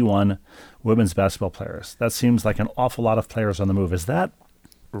 25% of D1 women's basketball players. That seems like an awful lot of players on the move. Is that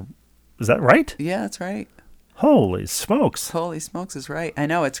right? Yeah, that's right. Holy smokes. Holy smokes is right. I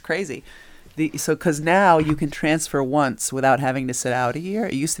know, it's crazy. Because now you can transfer once without having to sit out a year.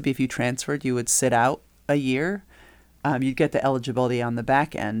 It used to be if you transferred, you would sit out a year. You'd get the eligibility on the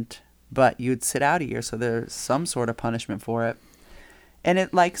back end, but you'd sit out a year, so there's some sort of punishment for it. And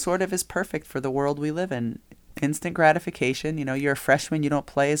it sort of is perfect for the world we live in. Instant gratification. You're a freshman, you don't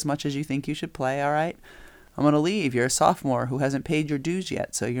play as much as you think you should play, all right? I'm going to leave. You're a sophomore who hasn't paid your dues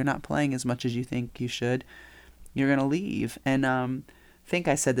yet, so you're not playing as much as you think you should. You're going to leave. And I think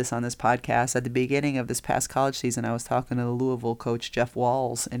I said this on this podcast. At the beginning of this past college season, I was talking to the Louisville coach, Jeff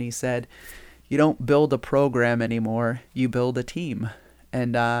Walls, and he said, you don't build a program anymore, you build a team.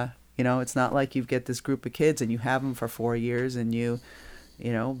 And, it's not like you get this group of kids and you have them for 4 years and you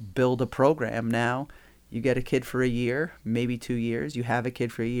build a program. Now you get a kid for a year, maybe 2 years. You have a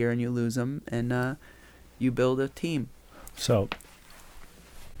kid for a year and you lose them, and you build a team. So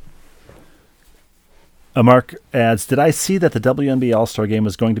Mark adds, did I see that the WNBA All-Star Game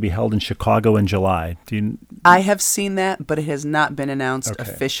was going to be held in Chicago in July? I have seen that, but it has not been announced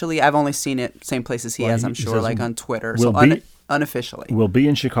officially. I've only seen it same places he has, I'm sure, on Twitter. So unofficially. We'll be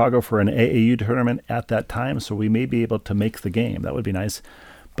in Chicago for an AAU tournament at that time, so we may be able to make the game. That would be nice.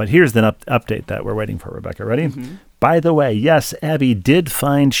 But here's the update that we're waiting for, Rebecca. Ready? Mm-hmm. By the way, yes, Abby did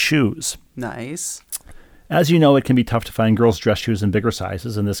find shoes. Nice. As you know, it can be tough to find girls' dress shoes in bigger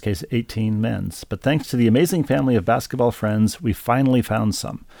sizes, in this case 18 men's. But thanks to the amazing family of basketball friends, we finally found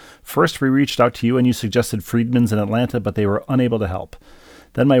some. First, we reached out to you and you suggested Friedman's in Atlanta, but they were unable to help.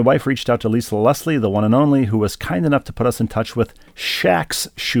 Then my wife reached out to Lisa Leslie, the one and only, who was kind enough to put us in touch with Shaq's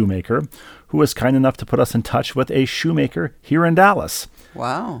Shoemaker, who was kind enough to put us in touch with a shoemaker here in Dallas.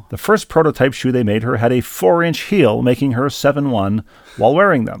 Wow. The first prototype shoe they made her had a 4-inch heel, making her 7'1" while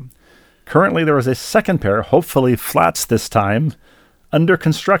wearing them. Currently, there is a second pair, hopefully flats this time, under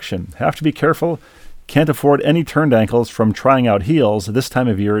construction. Have to be careful. Can't afford any turned ankles from trying out heels this time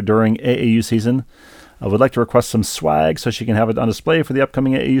of year during AAU season. I would like to request some swag so she can have it on display for the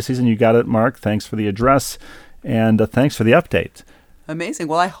upcoming AAU season. You got it, Mark. Thanks for the address, and thanks for the update. Amazing.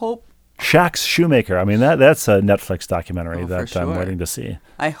 Well, I hope... Shaq's Shoemaker. I mean, that's a Netflix documentary that sure. I'm waiting to see.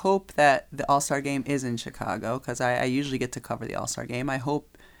 I hope that the All-Star Game is in Chicago, because I usually get to cover the All-Star Game. I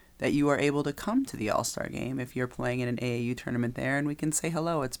hope that you are able to come to the All-Star Game if you're playing in an AAU tournament there, and we can say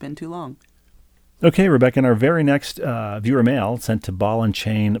hello. It's been too long. Okay, Rebecca, and our very next viewer mail sent to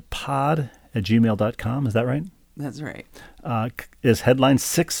ballandchainpod@gmail.com. Is that right? That's right. Is headline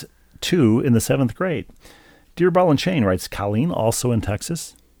 6-2 in the 7th grade. Dear Ball and Chain, writes Colleen, also in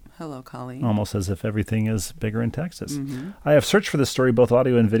Texas. Hello, Colleen. Almost as if everything is bigger in Texas. Mm-hmm. I have searched for this story, both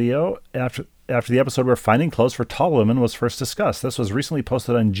audio and video, after the episode where finding clothes for tall women was first discussed. This was recently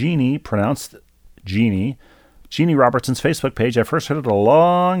posted on Jeannie, pronounced Jeannie Robertson's Facebook page. I first heard it a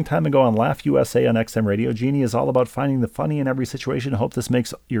long time ago on Laugh USA on XM Radio. Jeannie is all about finding the funny in every situation. I hope this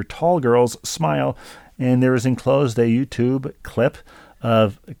makes your tall girls smile. And there is enclosed a YouTube clip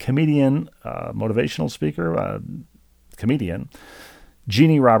of comedian, motivational speaker, comedian,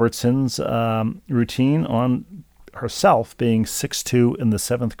 Jeannie Robertson's routine on herself being 6'2" in the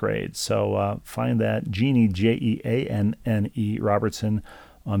 7th grade. So find that Jeannie, Jeanne Robertson,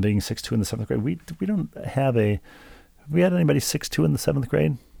 on being 6'2" in the 7th grade. We don't have have we had anybody 6'2" in the 7th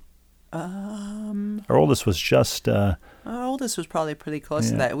grade? Our oldest was just... our oldest was probably pretty close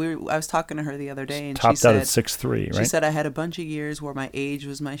to that. I was talking to her the other day, and topped she said... out at 6'3", right? She said I had a bunch of years where my age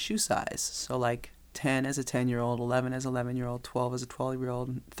was my shoe size. So like 10 as a 10-year-old, 11 as an 11-year-old, 12 as a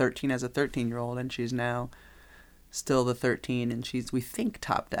 12-year-old, 13 as a 13-year-old, and she's now still the 13, and we think,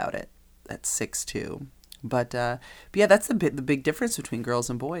 topped out at 6'2". But yeah, that's the big difference between girls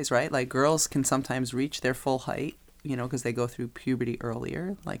and boys, right? Like girls can sometimes reach their full height, because they go through puberty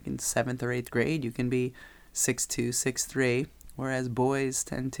earlier. Like in 7th or 8th grade, you can be 6'2", 6'3", whereas boys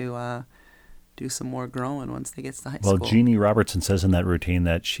tend to do some more growing once they get to high school. Well, Jeannie Robertson says in that routine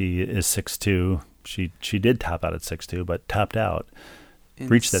that she is 6'2". She did top out at 6'2", but topped out,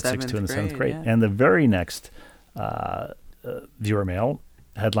 reached that 6'2" in the 7th grade. Yeah. And the very next viewer mail,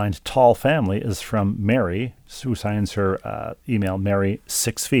 headlined "Tall Family," is from Mary, who signs her email Mary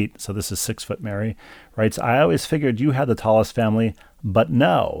 6 feet. So this is 6 foot Mary. Writes, "I always figured you had the tallest family, but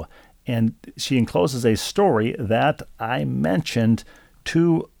no." And she encloses a story that I mentioned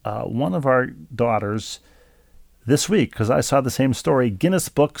to one of our daughters this week because I saw the same story. Guinness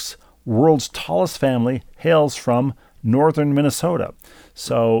Book's world's tallest family hails from northern Minnesota.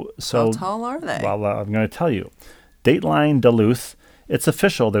 So how tall are they? Well, I'm going to tell you. Dateline Duluth. It's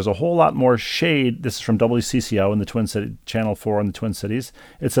official. There's a whole lot more shade. This is from WCCO in the Twin Cities, Channel 4 in the Twin Cities.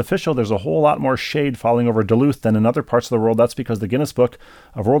 It's official. There's a whole lot more shade falling over Duluth than in other parts of the world. That's because the Guinness Book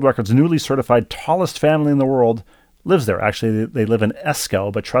of World Records' newly certified tallest family in the world lives there. Actually, they live in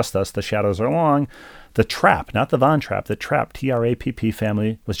Esco, but trust us, the shadows are long. The Trapp, not the Von Trapp, the Trapp, Trapp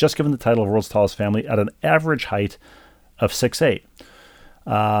family, was just given the title of world's tallest family at an average height of 6'8".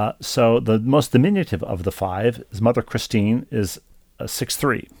 So the most diminutive of the five, his mother Christine, is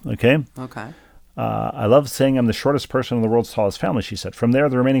 6'3", okay? Okay. I love saying I'm the shortest person in the world's tallest family, she said. From there,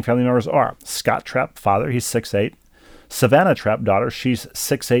 the remaining family members are Scott Trapp, father, he's 6'8". Savannah Trapp, daughter, she's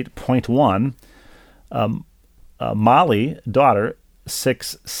 6'8.1". Molly, daughter,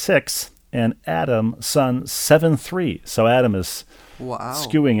 6'6". And Adam, son, 7'3". So Adam is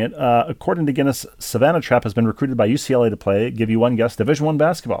skewing it. According to Guinness, Savannah Trapp has been recruited by UCLA to play, give you one guess, Division I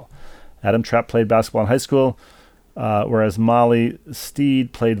basketball. Adam Trapp played basketball in high school, whereas Molly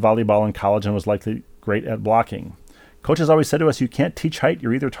Steed played volleyball in college and was likely great at blocking. Coaches always said to us, you can't teach height.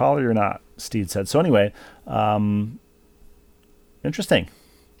 You're either tall or you're not, Steed said. So anyway, interesting.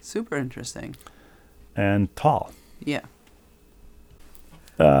 Super interesting. And tall. Yeah.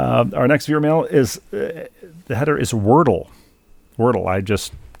 Our next viewer mail is, the header is Wordle. Wordle. I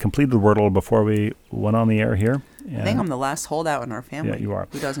just completed Wordle before we went on the air here. I think I'm the last holdout in our family. Yeah, you are.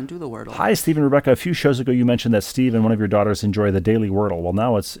 Who doesn't do the Wordle. Hi, Steve and Rebecca. A few shows ago, you mentioned that Steve and one of your daughters enjoy the daily Wordle. Well,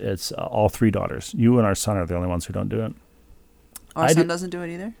 now it's all three daughters. You and our son are the only ones who don't do it. Our son doesn't do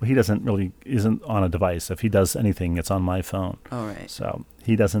it either? Well, he isn't on a device. If he does anything, it's on my phone. Oh, right. So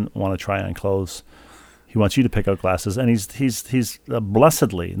he doesn't want to try on clothes. He wants you to pick out glasses, and he's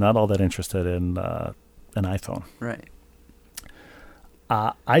blessedly not all that interested in an iPhone. Right.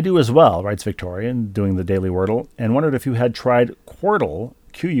 I do as well, writes Victorian, doing the daily Wordle, and wondered if you had tried Quordle,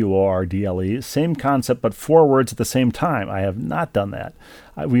 Quordle, same concept, but 4 words at the same time. I have not done that.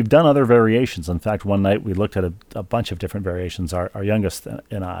 We've done other variations. In fact, one night we looked at a bunch of different variations, our youngest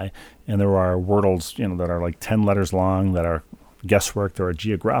and I, and there are Wordles, that are like 10 letters long, that are guesswork. There are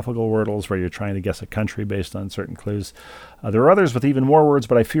geographical Wordles where you're trying to guess a country based on certain clues. There are others with even more words,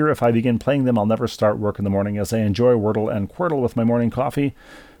 but I fear if I begin playing them, I'll never start work in the morning, as I enjoy Wordle and Quordle with my morning coffee.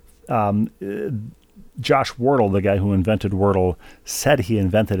 Josh Wardle, the guy who invented Wordle, said he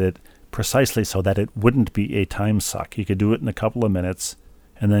invented it precisely so that it wouldn't be a time suck. You could do it in a couple of minutes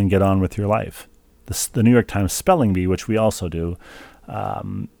and then get on with your life. The New York Times Spelling Bee, which we also do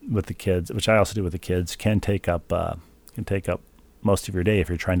with the kids, which I also do with the kids, can take up most of your day if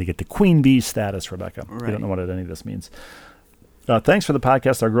you're trying to get to queen bee status, Rebecca. Right. You don't know what any of this means. Thanks for the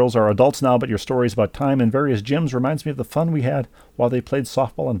podcast. Our girls are adults now, but your stories about time in various gyms reminds me of the fun we had while they played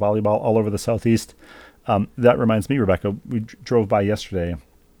softball and volleyball all over the Southeast. That reminds me, Rebecca, we drove by yesterday.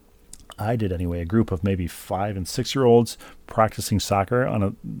 I did anyway, a group of maybe 5 and 6-year-olds practicing soccer on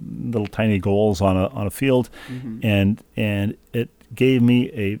a little tiny goals on a field. Mm-hmm. And it gave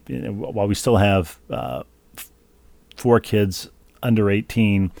me while we still have 4 kids under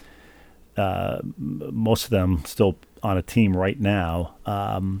 18, most of them still on a team right now,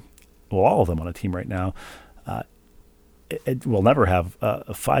 all of them on a team right now, it will never have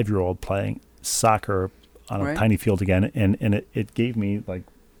a 5-year-old playing soccer on a tiny field again. And it gave me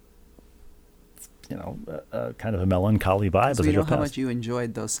kind of a melancholy vibe. So as we I know go how past. much you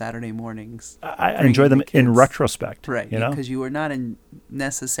enjoyed those Saturday mornings. I bringing enjoy the them in kids. retrospect. Right, You know? because you were not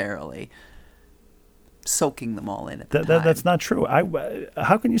necessarily soaking them all in at the time. That's not true.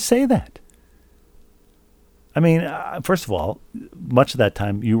 How can you say that? I mean, first of all, much of that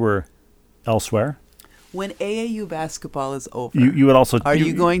time you were elsewhere. When AAU basketball is over, You would also. are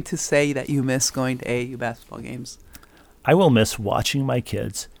you going to say that you miss going to AAU basketball games? I will miss watching my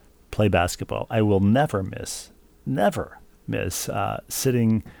kids play basketball. I will never miss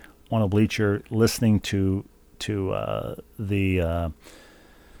sitting on a bleacher listening to the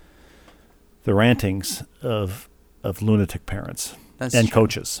rantings of lunatic parents That's and true.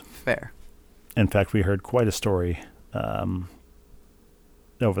 coaches. Fair. In fact, we heard quite a story over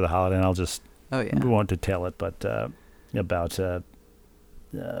the holiday, and we won't detail it, but about a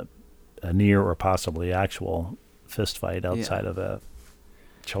near or possibly actual fist fight outside of a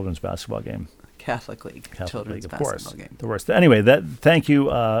children's basketball game. Catholic League children's of basketball course, game. the worst. Anyway, thank you,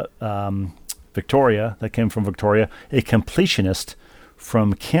 Victoria. That came from Victoria, a completionist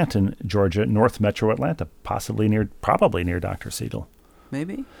from Canton, Georgia, North Metro Atlanta, probably near Dr. Siegel.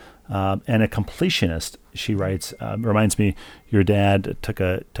 Maybe. And a completionist, she writes, reminds me, your dad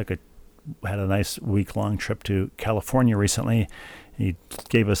had a nice week-long trip to California recently. He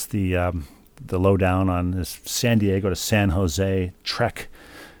gave us the lowdown on this San Diego to San Jose trek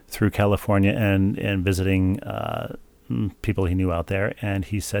through California and visiting people he knew out there. And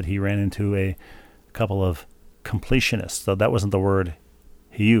he said he ran into a couple of completionists. So that wasn't the word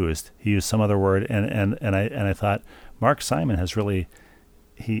he used. He used some other word. And I thought, Mark Simon has really,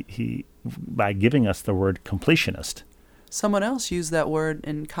 he by giving us the word completionist. Someone else used that word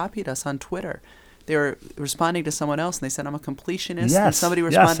and copied us on Twitter. They were responding to someone else, and they said, I'm a completionist. Yes, and somebody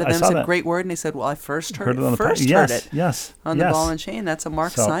responded to I them and saw said, that. great word. And they said, well, I first heard on the it on the yes. ball and chain. That's a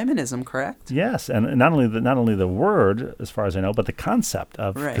Mark Simonism, correct? Yes, and not only the word, as far as I know, but the concept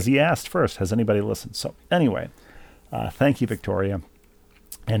of, because he asked first, has anybody listened? So anyway, thank you, Victoria.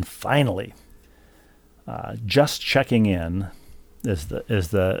 And finally, just checking in is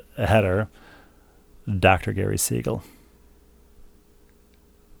the header, Dr. Gary Siegel.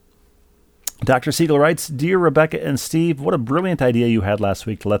 Dr. Siegel writes, Dear Rebecca and Steve, what a brilliant idea you had last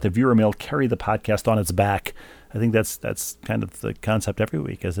week to let the viewer mail carry the podcast on its back. I think that's kind of the concept every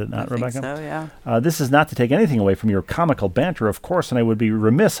week, is it not, Rebecca? I think so, yeah. This is not to take anything away from your comical banter, of course, and I would be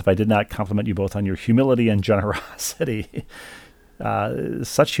remiss if I did not compliment you both on your humility and generosity.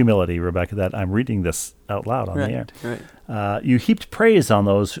 Such humility, Rebecca, that I'm reading this out loud on the air. Right. You heaped praise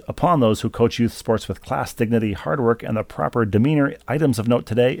upon those who coach youth sports with class, dignity, hard work, and the proper demeanor. Items of note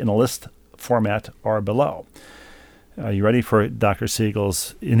today in a list format are below. Are you ready for Dr.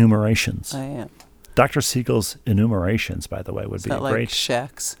 Siegel's enumerations? I am. Dr. Siegel's enumerations, by the way, would Is be that like great.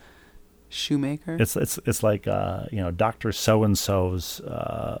 Shaq's shoemaker? It's like Dr. So-and-so's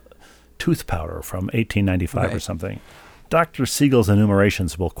tooth powder from 1895 or something. Dr. Siegel's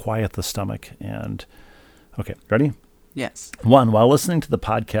enumerations will quiet the stomach. And okay, ready? Yes. 1. While listening to the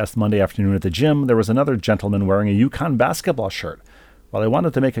podcast Monday afternoon at the gym, there was another gentleman wearing a UConn basketball shirt. While I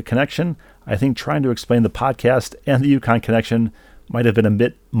wanted to make a connection, I think trying to explain the podcast and the UConn connection might have been a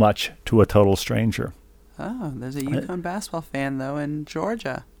bit much to a total stranger. Oh, there's a UConn basketball fan, though, in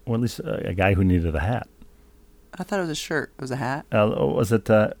Georgia. Or at least a guy who needed a hat. I thought it was a shirt. It was a hat. Was it...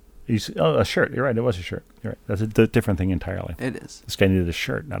 a shirt. You're right. It was a shirt. You're right. That's a different thing entirely. It is. This guy needed a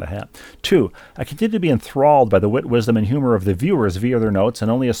shirt, not a hat. 2, I continue to be enthralled by the wit, wisdom, and humor of the viewers via their notes and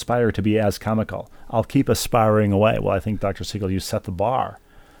only aspire to be as comical. I'll keep aspiring away. Well, I think, Dr. Siegel, you set the bar.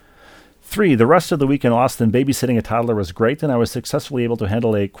 3, the rest of the week in Austin babysitting a toddler was great, and I was successfully able to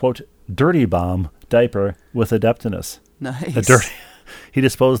handle a, quote, dirty bomb diaper with adeptness. Nice. He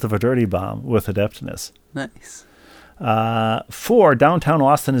disposed of a dirty bomb with adeptness. Nice. 4, downtown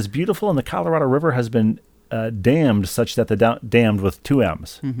Austin is beautiful, and the Colorado River has been dammed such that dammed with 2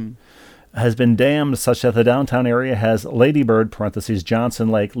 M's. Mm-hmm. Has been dammed such that the downtown area has Ladybird (Johnson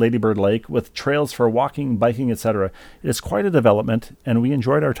Lake, Ladybird Lake) with trails for walking, biking, etc. It is quite a development, and we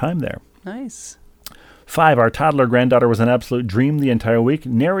enjoyed our time there. Nice. 5, our toddler granddaughter was an absolute dream the entire week,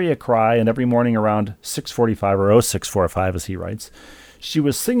 nary a cry, and every morning around 6:45 or 06:45, as he writes, she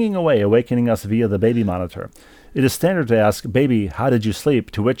was singing away, awakening us via the baby monitor. It is standard to ask, baby, how did you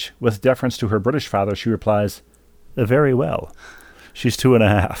sleep? To which, with deference to her British father, she replies, very well. She's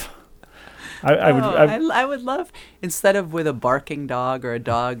 2.5. I would love, instead of with a barking dog or a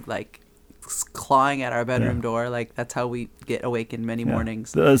dog like clawing at our bedroom door, like that's how we get awakened many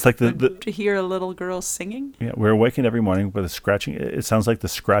mornings. It's like to hear a little girl singing. Yeah, we're awakened every morning with a scratching. It sounds like the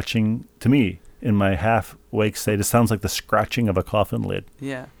scratching to me in my half-wake state. It sounds like the scratching of a coffin lid.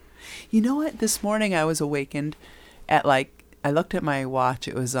 Yeah. You know what? This morning I was awakened at I looked at my watch.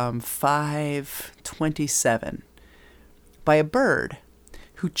 It was 5:27 by a bird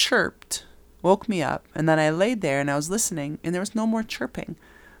who chirped, woke me up, and then I laid there and I was listening, and there was no more chirping.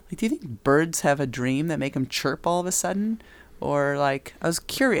 Do you think birds have a dream that make them chirp all of a sudden? Or I was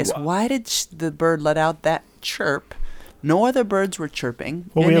curious, why did the bird let out that chirp? No other birds were chirping,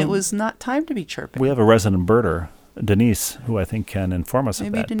 and it was not time to be chirping. We have a resident birder, Denise, who I think can inform us of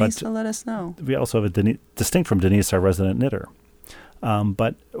that. Maybe Denise will let us know. We also have distinct from Denise, our resident knitter.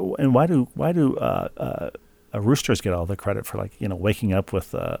 Why do roosters get all the credit for waking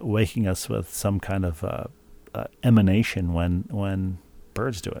us with some kind of emanation when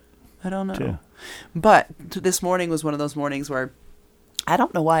birds do it? I don't know. Too. But this morning was one of those mornings where I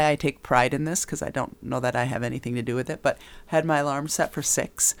don't know why I take pride in this, because I don't know that I have anything to do with it, but I had my alarm set for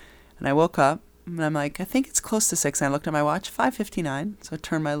 6, and I woke up, and I'm like, I think it's close to 6, and I looked at my watch, 5:59, so I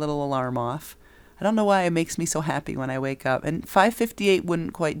turned my little alarm off. I don't know why it makes me so happy when I wake up, and 5:58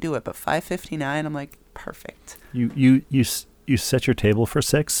 wouldn't quite do it, but 5:59, I'm like, perfect. You set your table for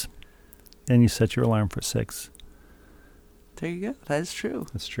 6, and you set your alarm for 6. There you go. That is true.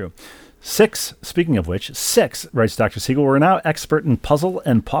 That's true. 6, speaking of which, 6, writes Dr. Siegel, we're now expert in Puzzle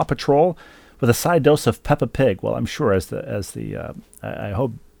and Paw Patrol with a side dose of Peppa Pig. Well, I'm sure I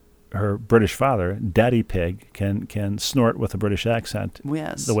hope her British father, Daddy Pig, can snort with a British accent.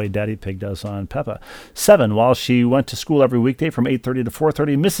 Yes. The way Daddy Pig does on Peppa. 7, while she went to school every weekday from 8:30 to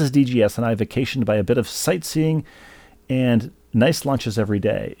 4:30, Mrs. DGS and I vacationed by a bit of sightseeing and nice lunches every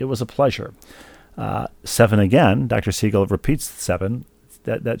day. It was a pleasure. 7 again, Dr. Siegel repeats 7.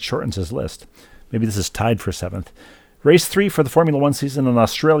 That shortens his list. Maybe this is tied for 7th. Race 3 for the Formula One season in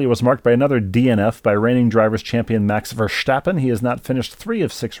Australia was marked by another DNF by reigning drivers champion Max Verstappen. He has not finished 3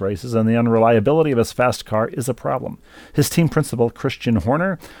 of 6 races, and the unreliability of his fast car is a problem. His team principal, Christian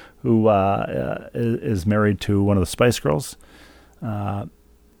Horner, who is married to one of the Spice Girls,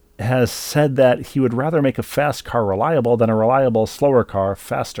 has said that he would rather make a fast car reliable than a reliable, slower car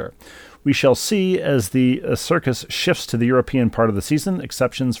faster. We shall see as the circus shifts to the European part of the season,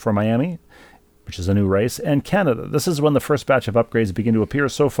 exceptions for Miami, which is a new race, and Canada. This is when the first batch of upgrades begin to appear.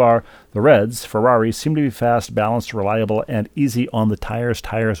 So far, the Reds, Ferrari, seem to be fast, balanced, reliable, and easy on the tires.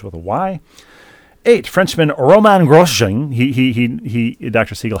 Tires with a Y. 8, Frenchman Romain Grosjean. He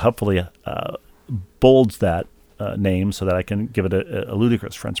Dr. Siegel helpfully bolds that name so that I can give it a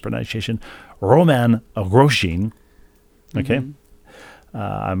ludicrous French pronunciation. Romain Grosjean. Okay. Mm-hmm.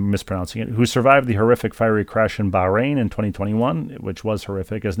 I'm mispronouncing it, who survived the horrific fiery crash in Bahrain in 2021, which was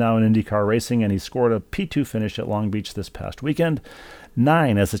horrific, is now in IndyCar racing, and he scored a P2 finish at Long Beach this past weekend.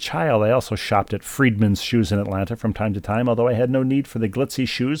 9, as a child, I also shopped at Friedman's Shoes in Atlanta from time to time, although I had no need for the glitzy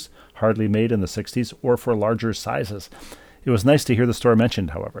shoes, hardly made in the 60s, or for larger sizes. It was nice to hear the store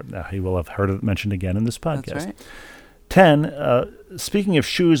mentioned, however. Now, he will have heard it mentioned again in this podcast. That's right. 10, speaking of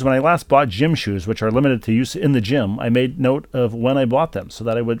shoes, when I last bought gym shoes, which are limited to use in the gym, I made note of when I bought them so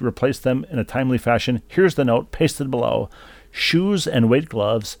that I would replace them in a timely fashion. Here's the note pasted below. Shoes and weight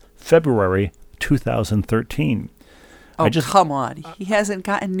gloves, February 2013. Oh, come on. He hasn't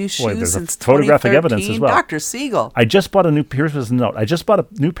gotten new shoes since photographic 2013. Evidence as well. Dr. Siegel. Here's the note. I just bought a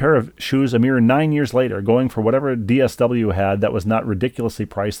new pair of shoes a mere 9 years later, going for whatever DSW had that was not ridiculously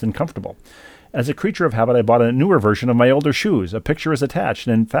priced and comfortable. As a creature of habit, I bought a newer version of my older shoes. A picture is attached.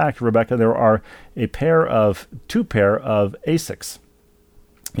 And in fact, Rebecca, there are two pair of Asics,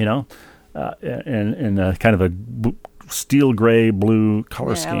 in kind of a steel gray blue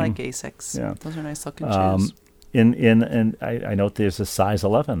color scheme. I like Asics. Yeah. Those are nice looking shoes. And I note there's a size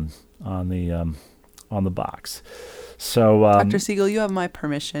 11 on the box. So, Dr. Siegel, you have my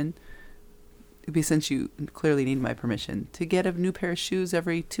permission, since you clearly need my permission, to get a new pair of shoes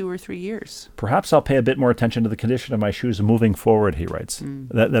every 2 or 3 years. Perhaps I'll pay a bit more attention to the condition of my shoes moving forward, he writes.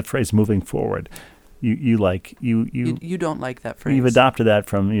 That phrase, moving forward. You don't like that phrase. You've adopted that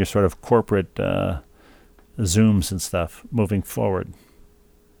from your sort of corporate Zooms and stuff, moving forward.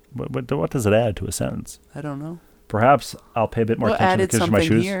 What does it add to a sentence? I don't know. Perhaps I'll pay a bit more attention to the condition of my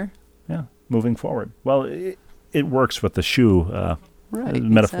shoes. Here. Yeah, moving forward. Well, it works with the shoe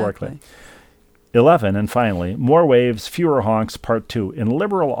metaphorically. Exactly. 11, and finally, More Waves, Fewer Honks, Part 2. In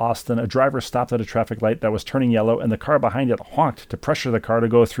liberal Austin, a driver stopped at a traffic light that was turning yellow, and the car behind it honked to pressure the car to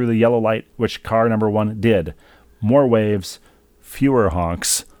go through the yellow light, which car number 1 did. More waves, fewer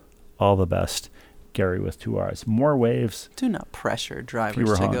honks. All the best. Gary with 2 R's. More waves. Do not pressure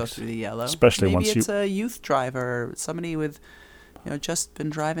drivers to go through the yellow. Especially Maybe once it's a youth driver, somebody with, just been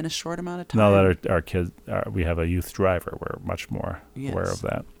driving a short amount of time. Now that our kids, we have a youth driver, we're much more aware of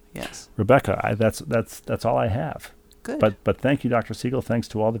that. Yes. Rebecca, that's all I have. Good. But thank you, Dr. Siegel. Thanks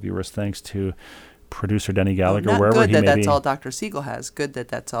to all the viewers. Thanks to producer Denny Gallagher, not wherever good he that may that's be. all Dr. Siegel has. Good that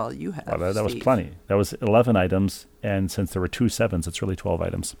that's all you have. Well, that was Steve. plenty. That was 11 items, and since there were 2 sevens, it's really 12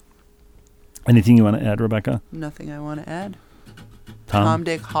 items. Anything you want to add, Rebecca? Nothing I want to add. Tom?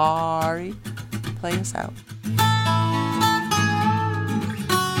 Dick, Harry, play us out.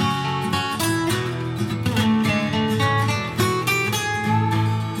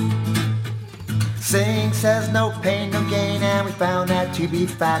 Saying says no pain, no gain, and we found that to be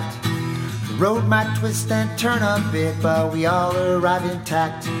fact. The road might twist and turn a bit, but we all arrive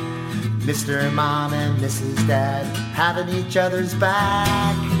intact. Mr. Mom and Mrs. Dad having each other's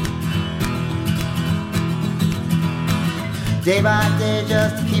back. Day by day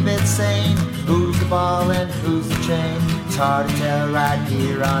just to keep it sane. Who's the ball and who's the chain? It's hard to tell right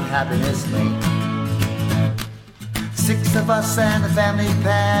here on Happiness Lane. 6 of us and the family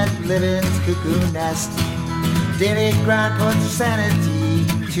pet live in this cuckoo nest. Daily grind puts sanity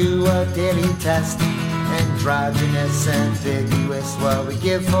to a daily test. Androgynous, ambiguous, what we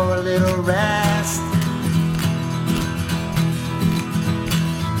give for a little rest.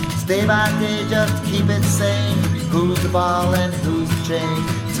 Day by day just to keep it sane. Who's the ball and who's the chain?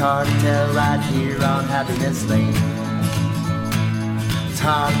 It's hard to tell right here on Happiness Lane. It's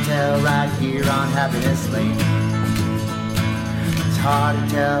hard to tell right here on Happiness Lane. It's hard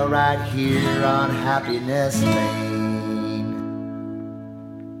to tell right here on Happiness Lane.